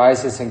something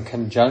arises in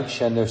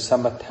conjunction, there's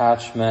some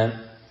attachment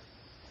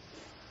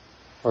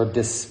or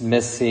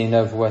dismissing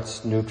of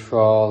what's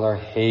neutral, or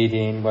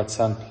hating what's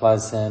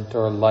unpleasant,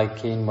 or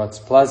liking what's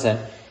pleasant.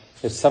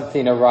 If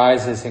something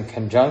arises in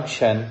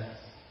conjunction,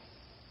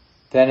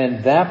 then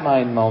in that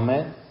mind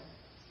moment,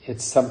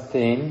 it's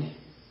something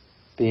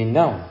being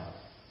known.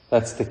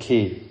 That's the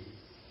key.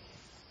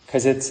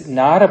 Because it's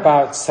not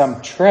about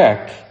some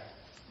trick,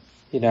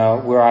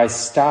 where I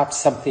stop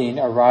something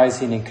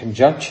arising in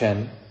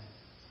conjunction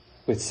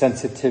with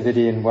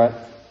sensitivity and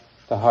what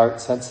the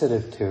heart's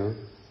sensitive to.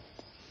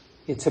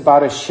 It's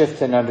about a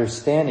shift in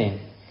understanding.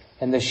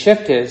 And the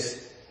shift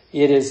is,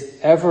 it is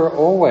ever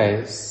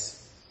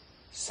always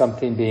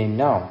something being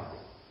known.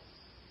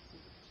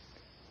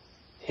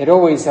 It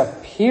always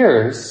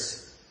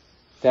appears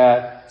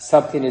that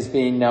something is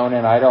being known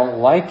and I don't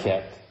like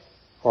it,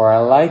 or I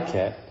like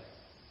it,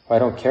 or I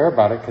don't care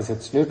about it because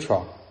it's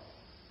neutral.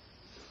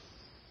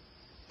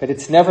 But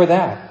it's never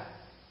that.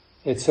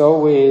 It's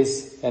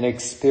always an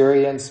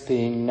experience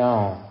being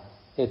known.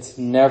 It's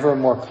never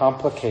more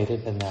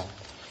complicated than that.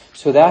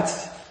 So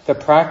that's the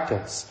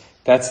practice.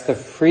 That's the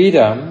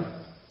freedom,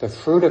 the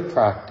fruit of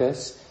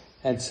practice.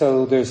 And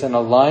so there's an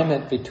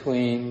alignment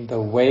between the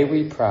way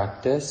we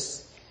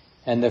practice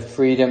and the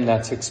freedom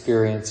that's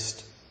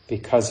experienced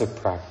because of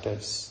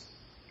practice.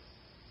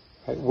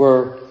 Right?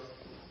 We're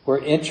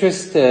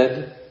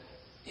interested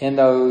in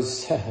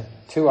those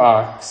two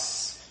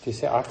ox. Do you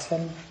say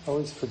oxen? I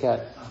always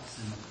forget.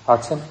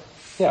 Oxen?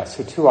 Yeah,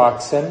 so two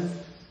oxen.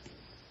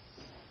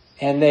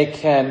 And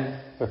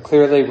they're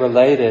clearly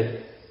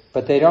related,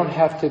 but they don't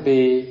have to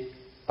be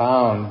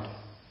bound,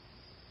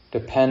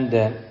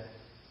 dependent,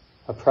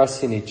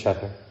 oppressing each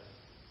other.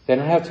 They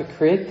don't have to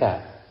create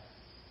that.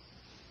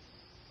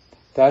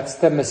 That's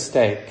the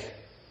mistake.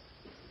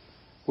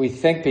 We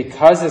think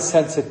because of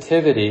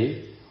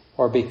sensitivity,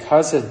 or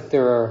because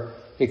there are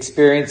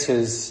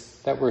experiences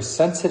that we're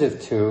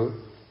sensitive to,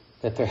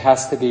 that there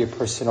has to be a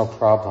personal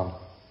problem.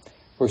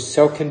 We're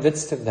so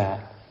convinced of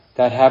that.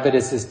 That habit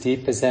is as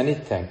deep as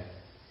anything.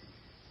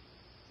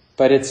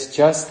 But it's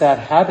just that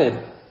habit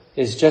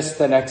is just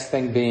the next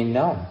thing being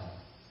known.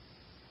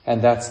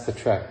 And that's the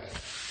trick.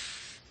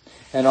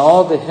 And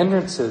all the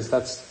hindrances,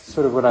 that's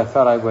sort of what I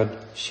thought I would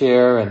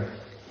share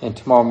in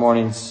tomorrow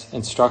morning's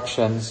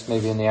instructions,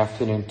 maybe in the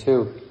afternoon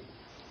too.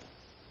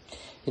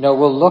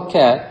 We'll look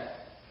at,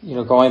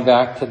 going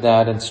back to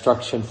that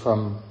instruction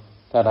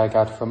that I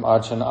got from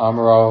Ajahn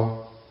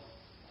Amaro,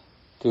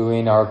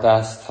 doing our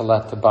best to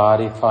let the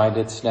body find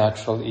its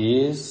natural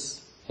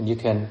ease. And you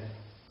can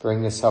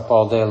bring this up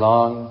all day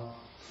long,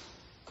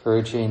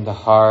 encouraging the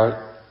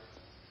heart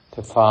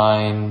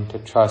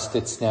to trust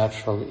its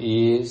natural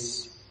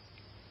ease,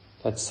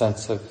 that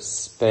sense of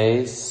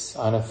space,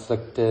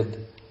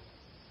 unafflicted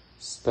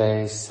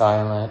space,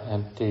 silent,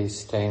 empty,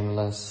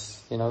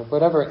 stainless,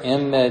 whatever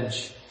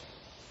image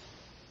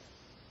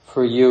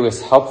for you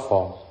is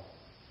helpful.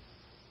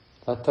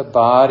 Let the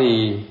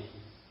body,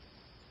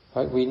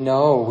 right? We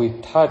know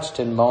we've touched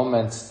in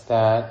moments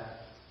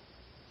that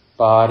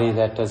body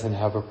that doesn't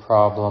have a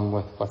problem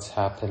with what's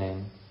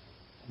happening.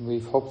 And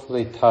we've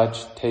hopefully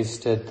touched,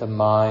 tasted the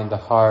mind, the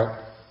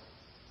heart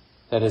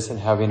that isn't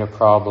having a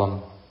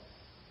problem.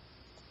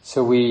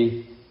 So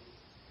we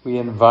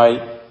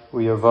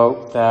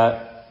evoke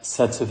that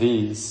sense of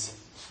ease.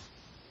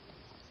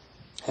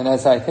 And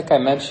as I think I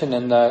mentioned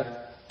in the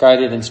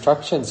guided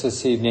instructions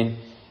this evening,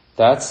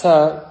 that's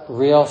a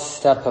real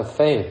step of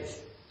faith.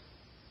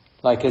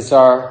 Like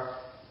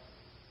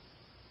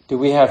do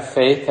we have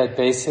faith that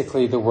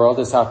basically the world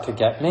is out to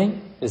get me?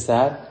 Is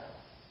that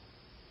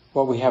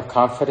what we have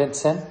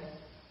confidence in?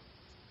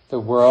 The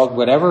world,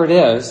 whatever it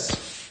is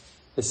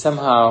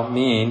somehow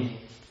mean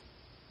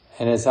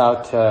and is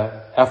out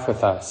to F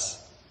with us.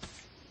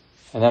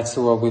 And that's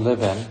the world we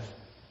live in.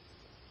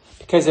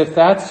 Because if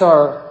that's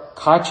our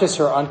conscious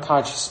or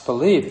unconscious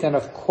belief, then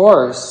of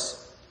course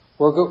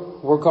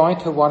we're going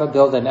to want to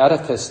build an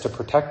edifice to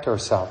protect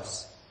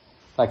ourselves.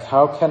 Like,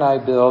 how can I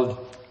build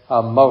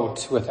a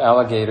moat with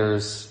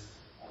alligators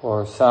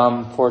or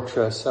some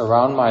fortress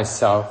around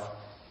myself?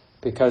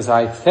 Because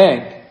I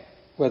think,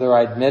 whether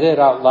I admit it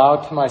out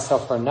loud to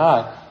myself or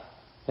not,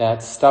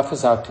 that stuff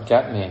is out to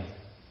get me.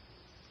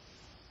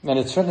 And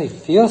it certainly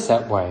feels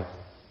that way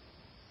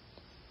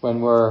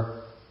when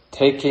we're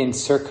taking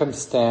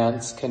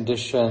circumstance,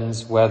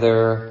 conditions,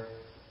 weather,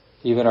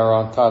 even our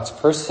own thoughts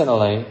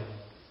personally. It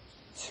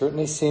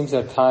certainly seems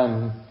at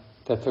times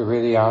that they're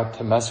really out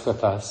to mess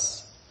with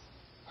us,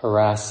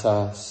 harass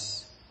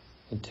us,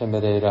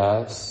 intimidate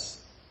us,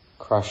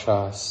 crush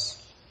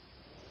us.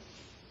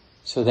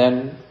 So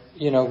then,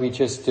 we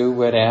just do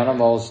what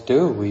animals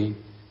do. We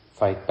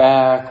fight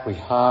back, we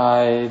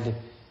hide,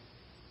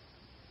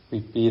 we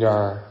beat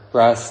our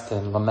breast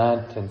and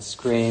lament and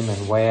scream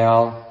and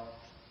wail.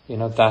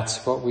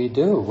 That's what we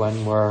do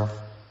when we're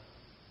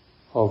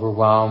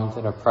overwhelmed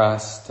and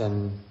oppressed.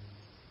 And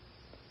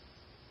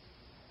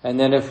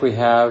then if we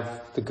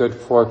have the good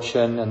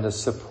fortune and the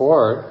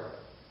support,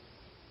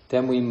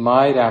 then we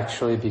might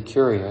actually be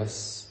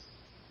curious.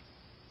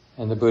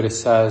 And the Buddha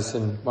says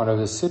in one of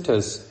the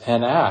suttas,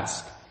 and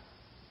ask,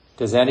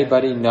 does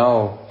anybody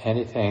know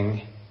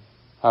anything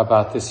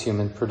about this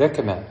human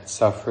predicament,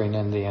 suffering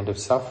and the end of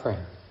suffering?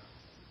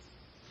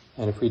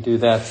 And if we do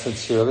that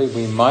sincerely,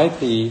 we might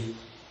be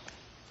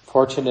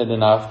fortunate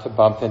enough to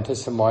bump into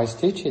some wise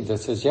teaching that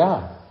says,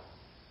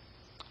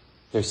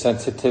 there's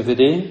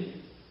sensitivity,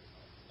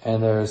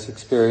 and there's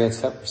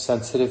experience that we're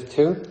sensitive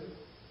to,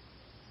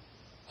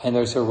 and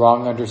there's a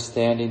wrong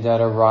understanding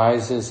that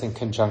arises in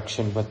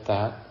conjunction with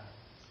that.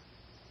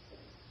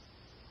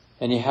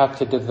 And you have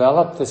to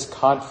develop this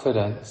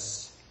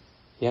confidence.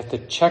 You have to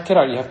check it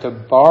out. You have to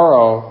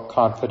borrow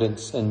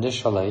confidence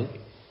initially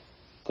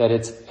that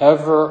it's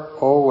ever,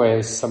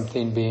 always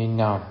something being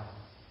known.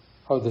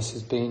 Oh, this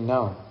is being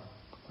known.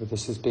 Or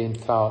this is being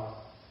felt.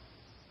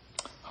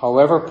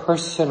 However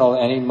personal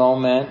any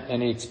moment,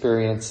 any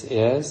experience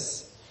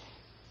is,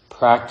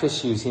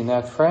 practice using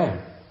that frame.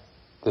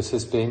 This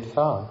is being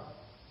felt.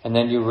 And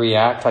then you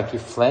react like you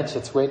flinch.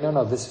 It's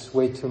this is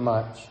way too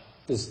much.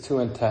 This is too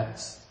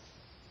intense.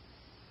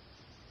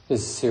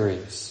 This is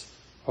serious.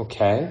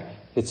 Okay,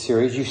 it's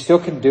serious. You still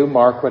can do,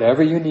 Mark,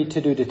 whatever you need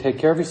to do to take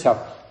care of yourself.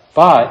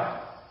 But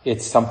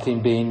it's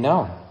something being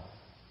known.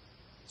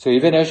 So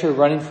even as you're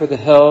running for the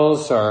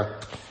hills or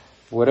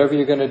whatever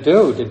you're going to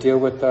do to deal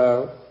with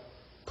the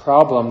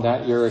problem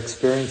that you're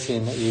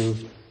experiencing, that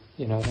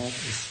that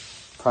is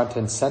front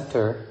and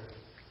center,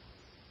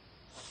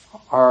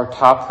 our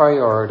top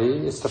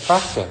priority is to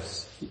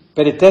practice.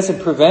 But it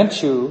doesn't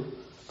prevent you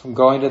from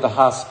going to the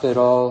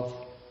hospital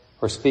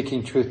or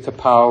speaking truth to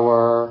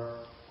power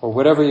or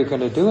whatever you're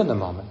going to do in the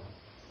moment.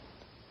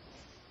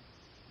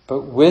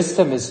 But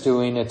wisdom is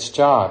doing its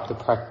job. The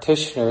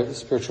practitioner, the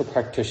spiritual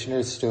practitioner,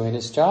 is doing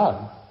his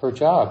job, her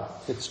job,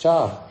 its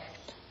job,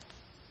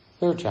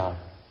 their job,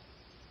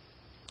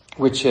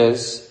 which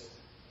is,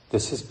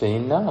 this is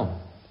being known.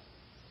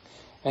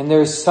 And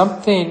there's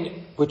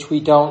something which we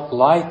don't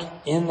like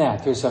in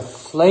that. There's a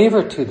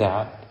flavor to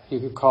that. You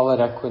could call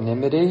it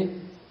equanimity.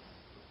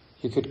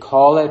 You could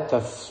call it the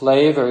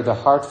flavor, the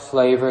heart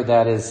flavor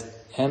that is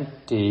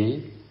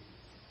empty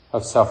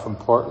of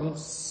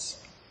self-importance,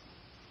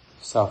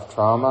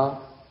 self-drama,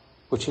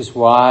 which is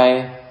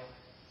why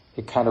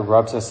it kind of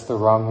rubs us the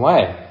wrong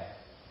way.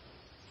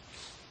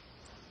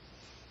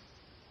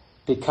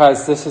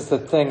 Because this is the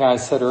thing I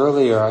said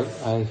earlier,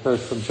 I heard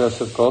from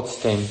Joseph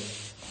Goldstein.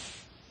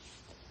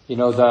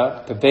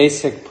 The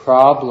basic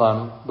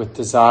problem with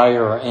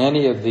desire or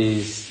any of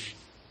these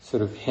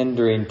sort of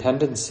hindering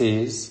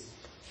tendencies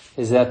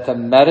is that the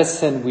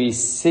medicine we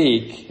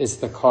seek is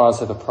the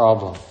cause of the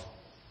problem.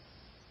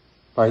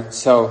 Right?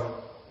 So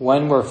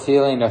when we're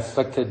feeling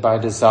afflicted by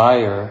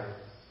desire,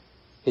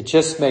 it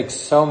just makes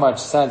so much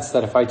sense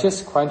that if I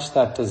just quench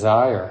that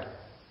desire,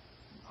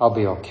 I'll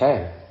be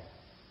okay.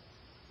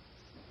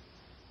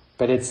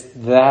 But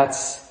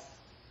that's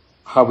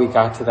how we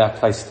got to that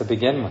place to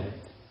begin with.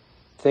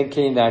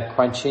 Thinking that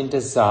quenching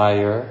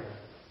desire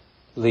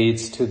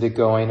leads to the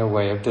going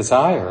away of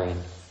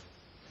desiring.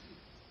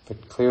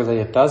 But clearly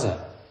it doesn't.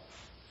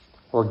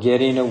 Or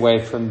getting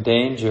away from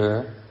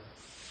danger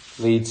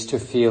leads to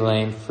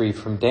feeling free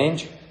from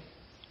danger.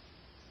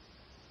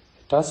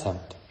 It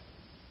doesn't.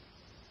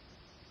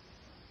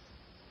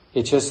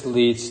 It just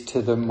leads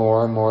to the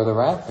more and more the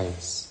rat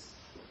race.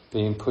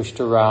 Being pushed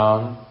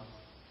around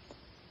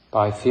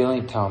by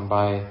feeling tone,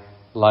 by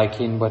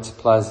liking what's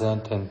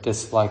pleasant and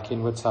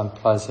disliking what's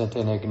unpleasant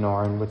and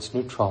ignoring what's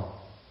neutral.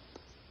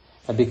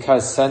 And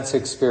because sense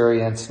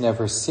experience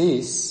never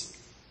cease,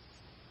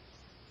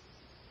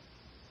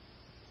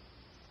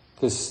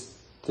 this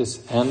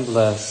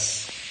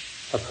endless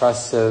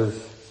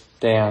oppressive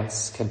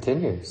dance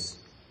continues.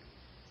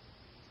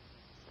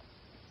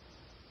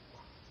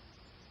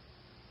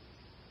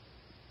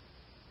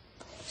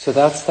 So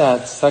that's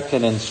that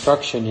second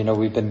instruction.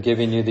 We've been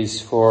giving you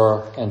these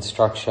 4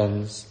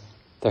 instructions.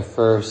 The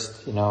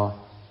first,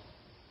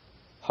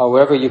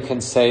 however you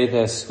can say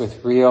this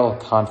with real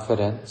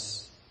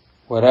confidence,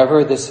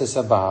 whatever this is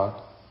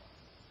about,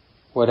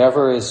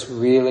 whatever is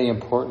really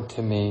important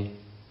to me,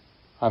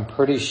 I'm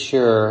pretty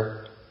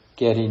sure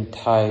getting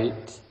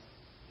tight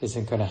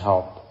isn't going to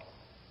help.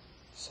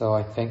 So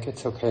I think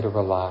it's okay to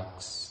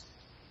relax.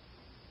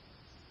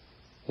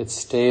 It's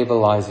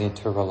stabilizing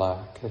to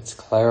relax. It's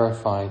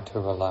clarifying to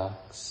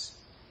relax.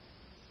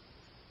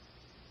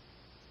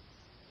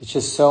 It's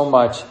just so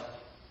much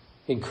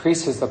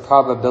increases the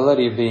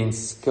probability of being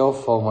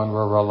skillful when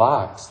we're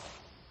relaxed,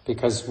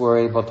 because we're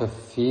able to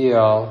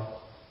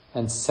feel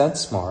and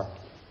sense more.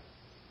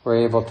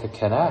 We're able to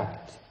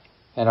connect.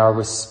 And our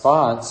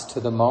response to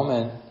the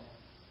moment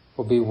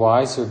will be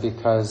wiser,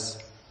 because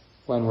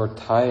when we're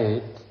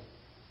tight,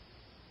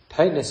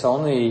 tightness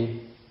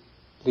only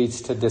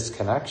leads to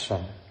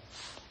disconnection.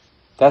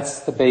 That's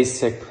the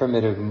basic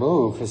primitive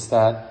move, is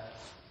that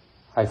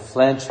I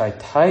flinch, I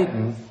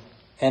tighten,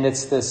 and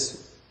it's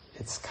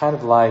kind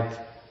of like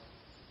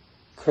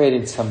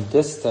creating some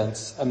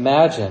distance.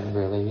 Imagine,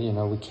 really,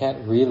 we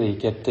can't really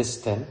get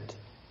distant.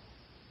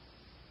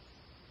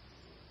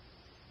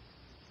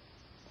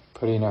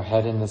 Putting our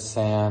head in the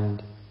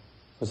sand.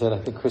 I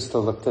think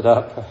Crystal looked it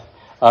up.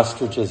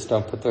 Ostriches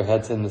don't put their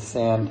heads in the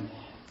sand.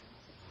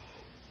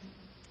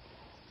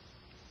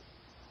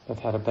 I've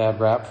had a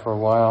bad rap for a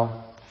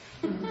while.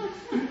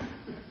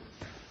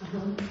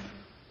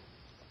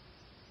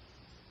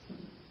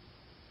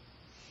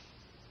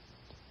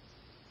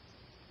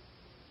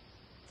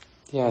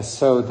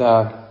 So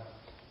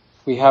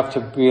we have to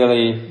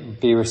really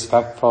be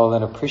respectful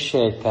and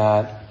appreciate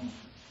that,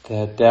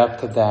 the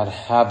depth of that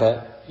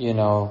habit,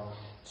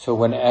 So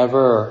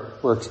whenever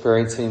we're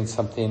experiencing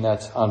something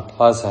that's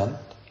unpleasant,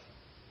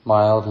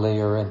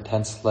 mildly or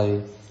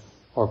intensely,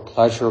 or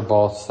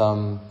pleasurable,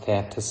 some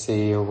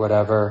fantasy or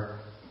whatever,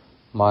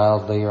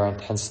 mildly or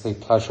intensely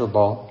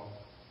pleasurable,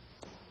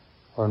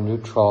 or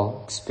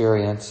neutral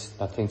experience,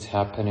 nothing's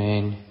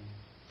happening.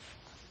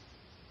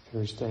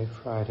 Thursday,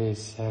 Friday,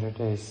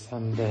 Saturday,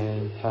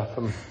 Sunday,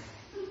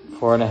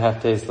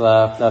 4.5 days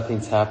left,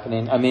 nothing's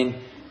happening.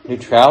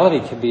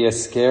 Neutrality can be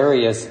as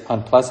scary as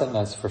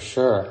unpleasantness, for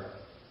sure.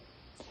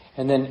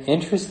 And then,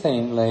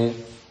 interestingly,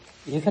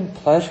 even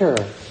pleasure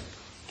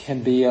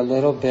can be a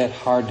little bit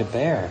hard to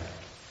bear.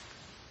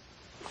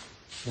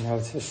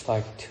 It's just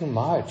like too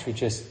much.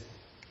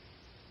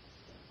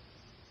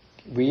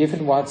 We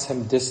even want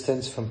some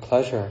distance from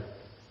pleasure.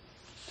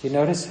 Do you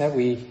notice that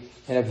we,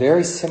 in a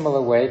very similar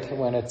way to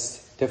when it's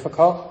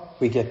difficult,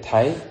 we get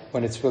tight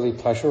when it's really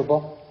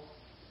pleasurable?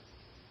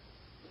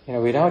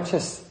 We don't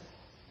just,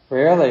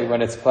 rarely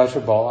when it's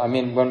pleasurable.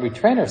 When we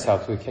train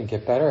ourselves, we can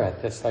get better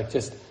at this. But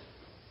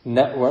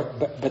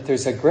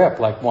there's a grip,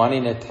 like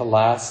wanting it to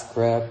last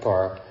grip,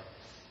 or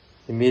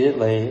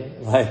immediately,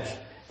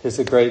 there's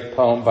a great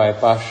poem by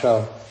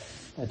Basho,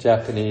 a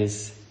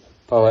Japanese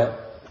poet.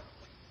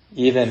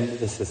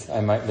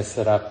 I might mess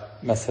it up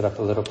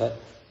a little bit.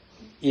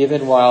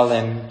 Even while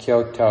in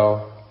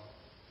Kyoto,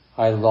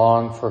 I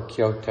long for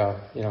Kyoto.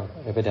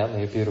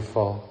 Evidently a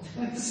beautiful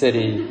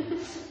city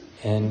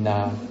in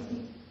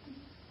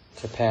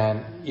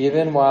Japan.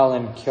 Even while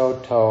in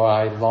Kyoto,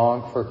 I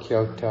long for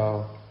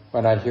Kyoto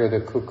when I hear the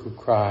cuckoo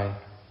cry.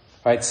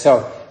 Right?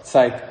 So it's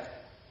like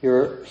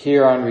you're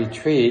here on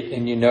retreat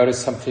and you notice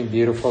something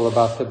beautiful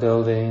about the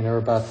building or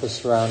about the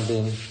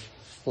surrounding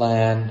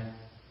land.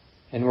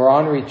 And we're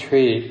on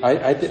retreat.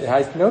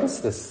 I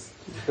noticed this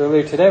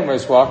earlier today when I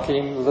was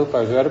walking the loop.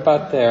 I was right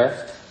about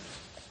there.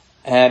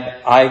 And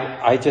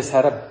I just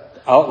had an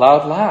out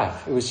loud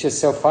laugh. It was just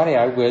so funny.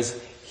 I was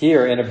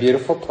here in a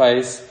beautiful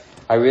place.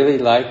 I really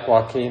like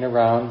walking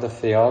around the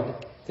field.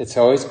 It's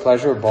always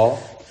pleasurable.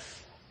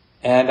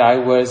 And I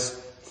was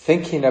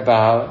thinking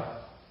about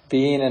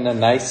being in a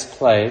nice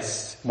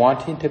place,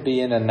 wanting to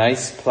be in a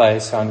nice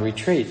place on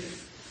retreat.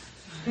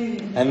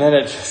 And then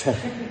it just,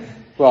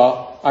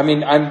 I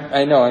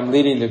know I'm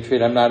leading the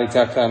retreat. I'm not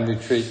exactly on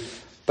retreat.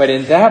 But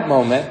in that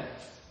moment,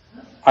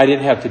 I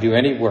didn't have to do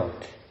any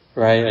work,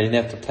 right? I didn't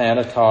have to plan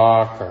a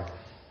talk,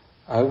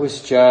 I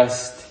was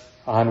just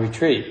on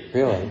retreat,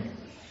 really.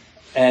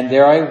 And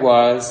there I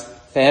was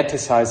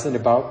fantasizing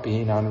about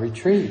being on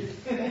retreat.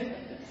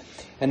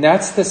 And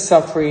that's the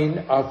suffering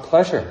of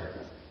pleasure.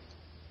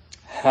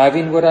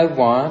 Having what I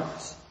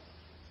want,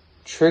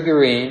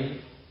 triggering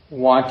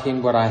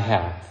wanting what I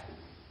have.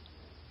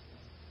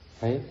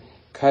 Right?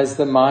 Because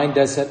the mind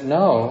doesn't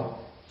know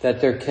that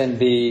there can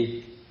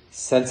be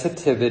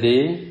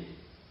sensitivity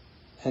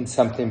and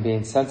something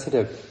being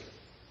sensitive,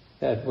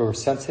 that we're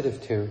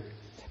sensitive to.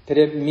 But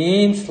it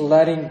means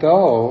letting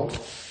go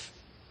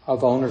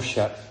of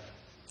ownership.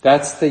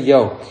 That's the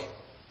yoke.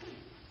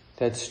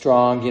 That's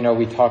strong.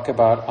 We talk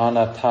about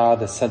anatta,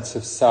 the sense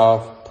of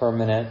self,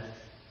 permanent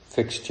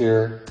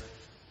fixture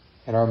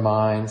in our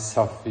minds,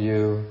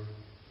 self-view.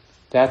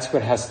 That's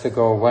what has to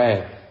go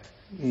away.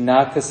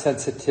 Not the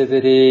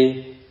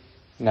sensitivity,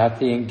 not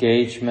the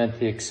engagement,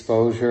 the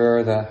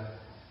exposure, the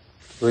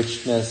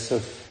richness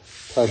of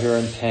pleasure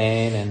and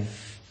pain and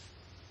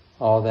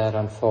all that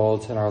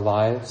unfolds in our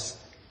lives,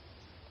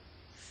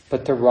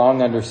 but the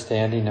wrong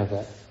understanding of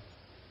it.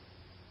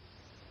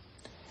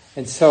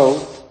 And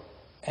so,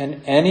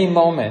 in any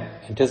moment,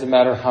 it doesn't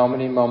matter how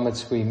many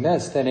moments we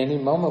missed, at any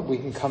moment we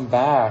can come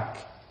back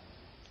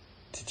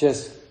to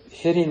just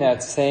hitting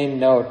that same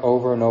note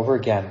over and over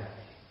again.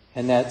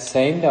 And that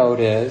same note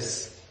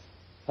is,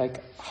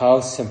 like,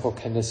 how simple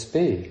can this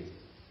be?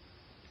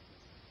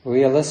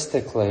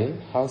 Realistically,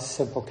 how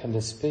simple can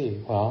this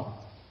be? Well,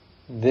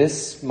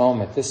 this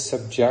moment, this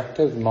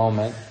subjective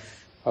moment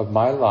of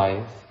my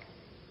life,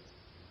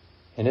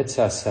 in its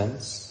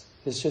essence,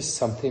 is just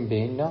something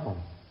being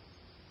known.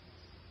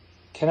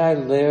 Can I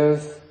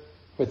live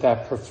with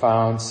that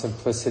profound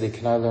simplicity?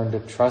 Can I learn to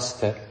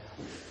trust it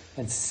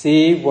and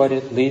see what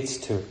it leads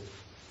to?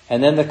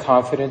 And then the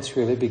confidence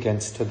really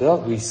begins to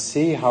build. We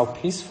see how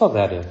peaceful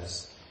that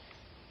is.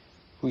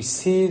 We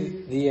see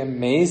the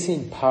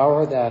amazing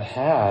power that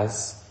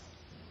has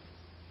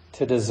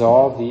to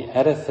dissolve the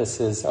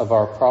edifices of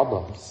our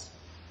problems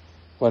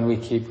when we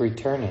keep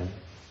returning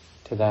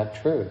to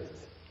that truth.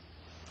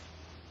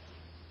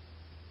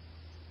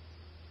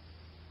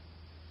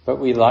 But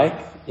we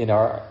like,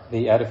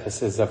 the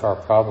edifices of our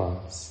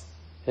problems,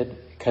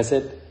 because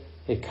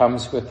it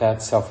comes with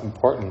that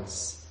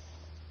self-importance.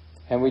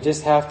 And we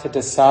just have to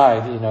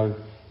decide,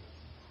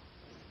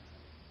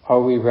 are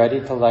we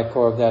ready to let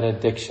go of that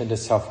addiction to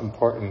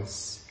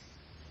self-importance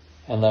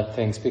and let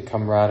things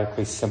become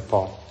radically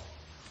simple?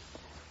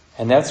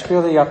 And that's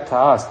really up to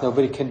us.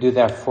 Nobody can do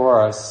that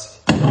for us.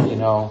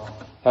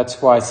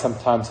 That's why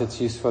sometimes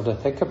it's useful to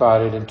think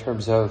about it in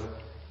terms of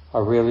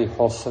a really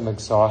wholesome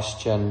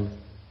exhaustion,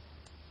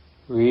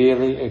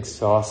 really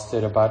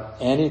exhausted about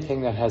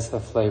anything that has the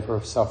flavor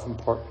of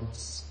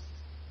self-importance.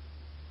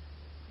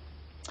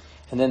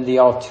 And then the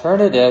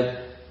alternative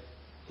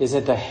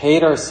isn't to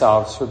hate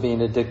ourselves for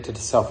being addicted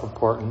to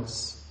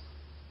self-importance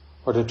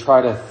or to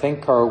try to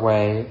think our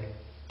way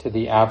to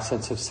the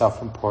absence of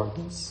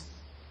self-importance.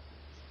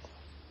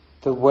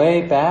 The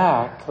way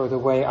back or the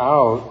way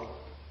out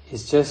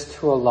is just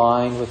to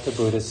align with the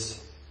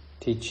Buddha's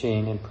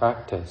teaching and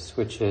practice,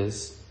 which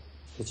is,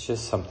 it's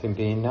just something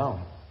being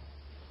known.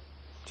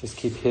 Just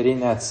keep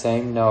hitting that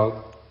same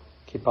note,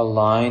 keep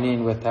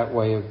aligning with that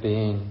way of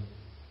being.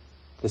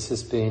 This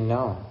is being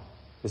known.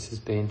 This is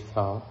being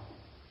felt.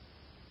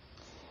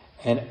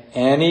 And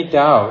any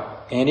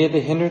doubt, any of the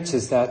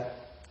hindrances that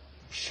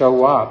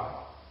show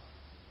up,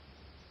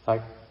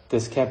 like,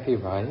 this can't be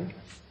right.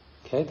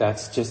 Okay,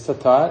 that's just a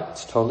thought,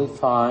 it's totally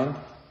fine,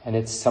 and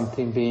it's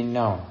something being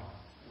known.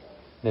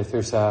 And if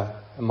there's a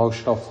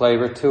emotional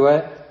flavor to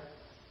it,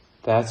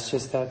 that's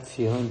just that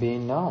feeling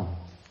being known.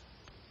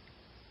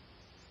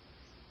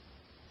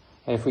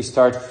 And if we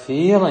start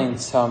feeling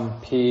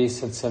some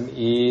peace and some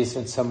ease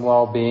and some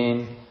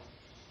well-being,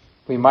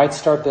 we might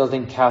start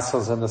building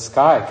castles in the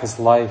sky, because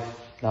life,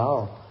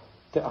 no,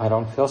 I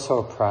don't feel so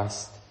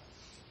oppressed.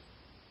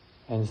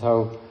 And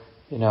so,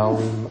 we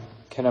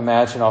can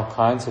imagine all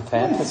kinds of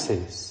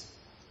fantasies.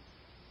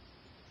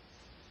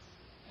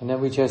 And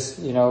then we just,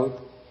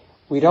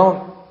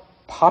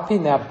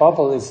 popping that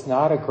bubble is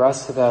not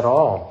aggressive at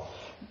all.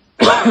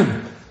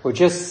 We're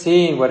just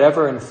seeing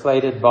whatever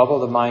inflated bubble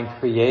the mind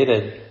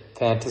created,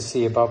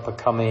 fantasy about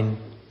becoming,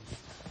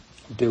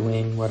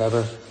 doing,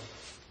 whatever.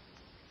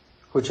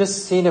 We're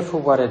just seeing it for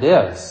what it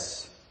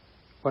is.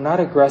 We're not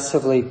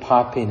aggressively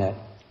popping it.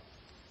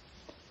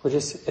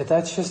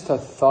 That's just a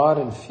thought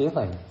and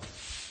feeling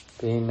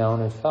being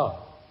known and felt.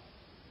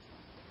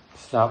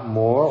 It's not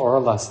more or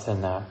less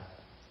than that.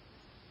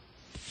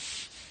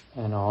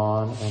 And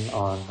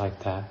on like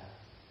that.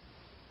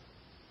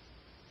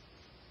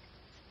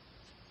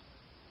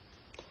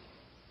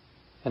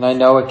 And I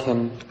know it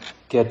can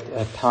get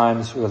at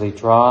times really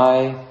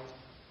dry.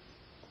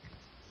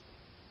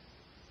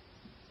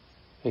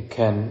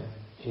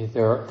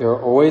 There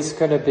are always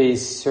going to be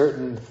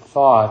certain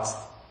thoughts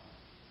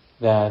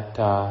that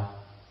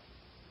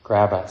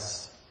grab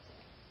us.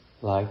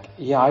 Like,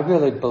 I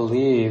really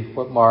believe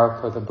what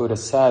Mark or the Buddha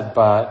said,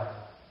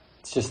 but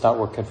it's just not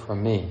working for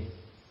me.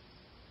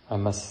 I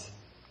must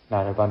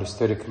not have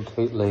understood it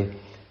completely.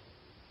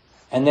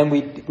 And then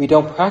we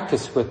don't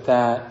practice with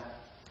that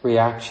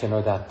reaction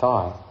or that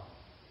thought.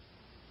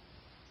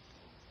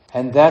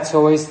 And that's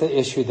always the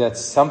issue, that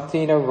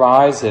something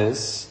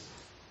arises.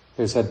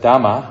 There's a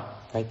Dhamma,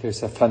 right?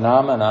 There's a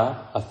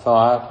phenomena, a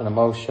thought, an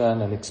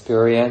emotion, an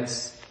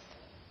experience,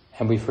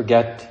 and we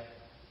forget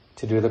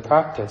to do the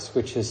practice,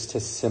 which is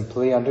to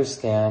simply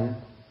understand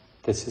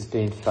this is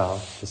being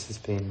felt, this is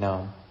being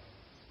known.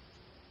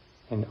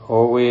 And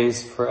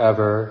always,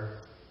 forever,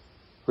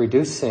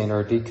 reducing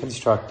or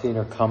deconstructing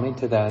or coming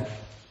to that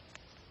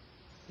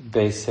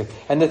basic.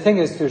 And the thing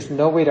is, there's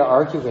no way to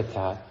argue with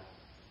that.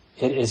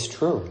 It is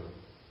true.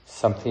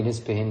 Something is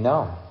being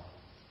known.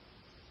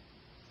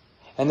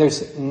 And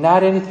there's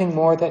not anything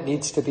more that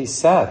needs to be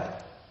said,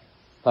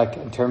 like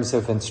in terms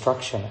of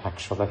instruction,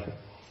 actually.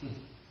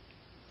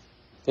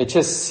 It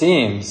just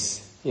seems,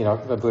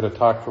 the Buddha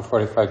taught for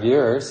 45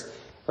 years,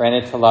 ran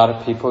into a lot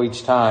of people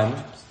each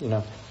time,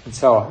 and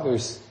so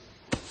there's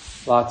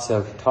lots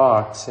of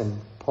talks and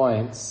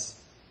points,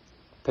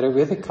 but it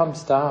really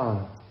comes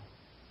down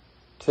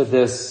to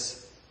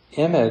this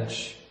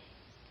image.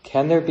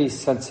 Can there be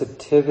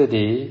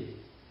sensitivity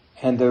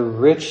and the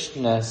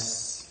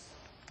richness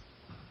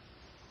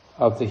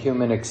of the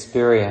human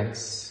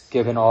experience,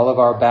 given all of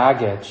our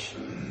baggage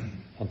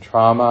and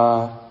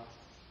trauma?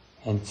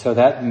 And so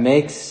that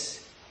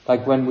makes,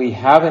 like when we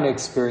have an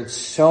experience,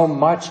 so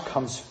much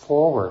comes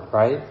forward,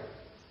 right?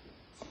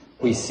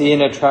 We see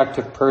an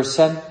attractive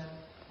person,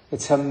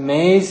 it's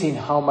amazing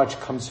how much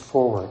comes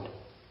forward.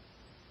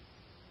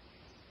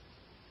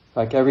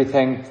 Like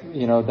everything,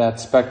 that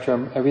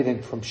spectrum,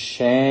 everything from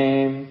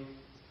shame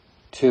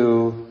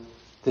to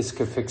this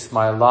could fix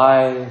my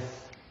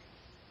life,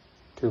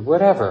 to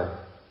whatever.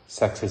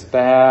 Sex is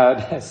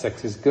bad,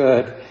 sex is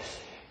good.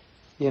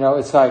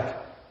 It's like,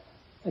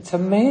 it's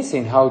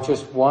amazing how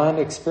just one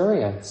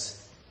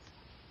experience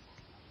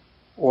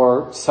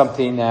or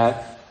something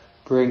that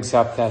brings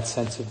up that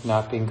sense of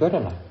not being good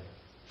enough.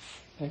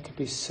 It could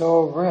be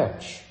so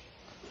rich.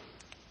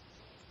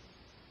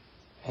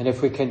 And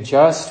if we can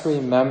just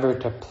remember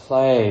to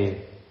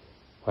play,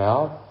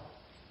 well,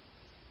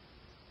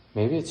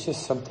 maybe it's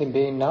just something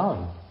being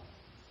known,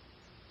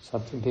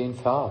 something being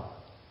felt.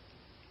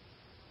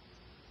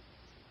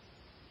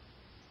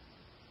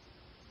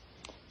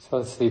 So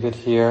let's leave it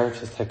here,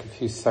 just take a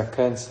few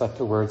seconds, let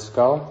the words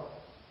go.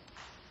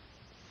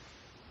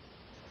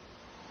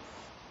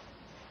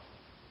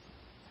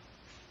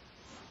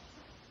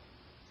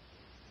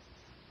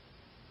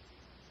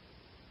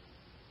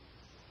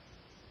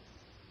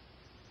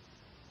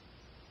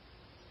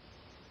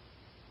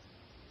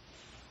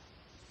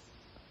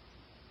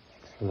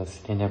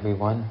 Listening,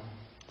 everyone.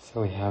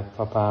 So we have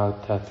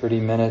about 30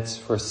 minutes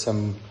for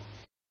some...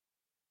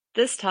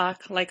 This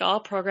talk, like all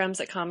programs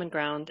at Common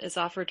Ground, is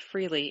offered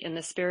freely in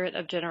the spirit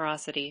of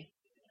generosity.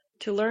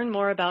 To learn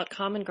more about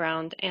Common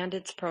Ground and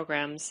its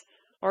programs,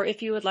 or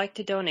if you would like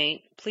to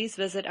donate, please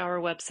visit our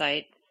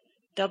website,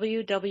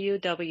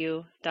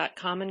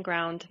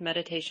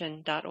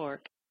 www.commongroundmeditation.org.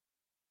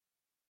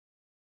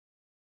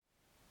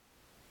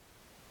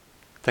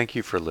 Thank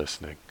you for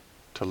listening.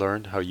 To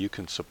learn how you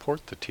can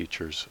support the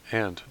teachers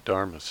and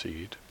Dharma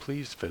Seed,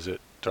 please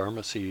visit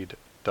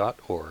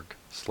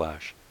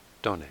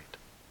dharmaseed.org/donate.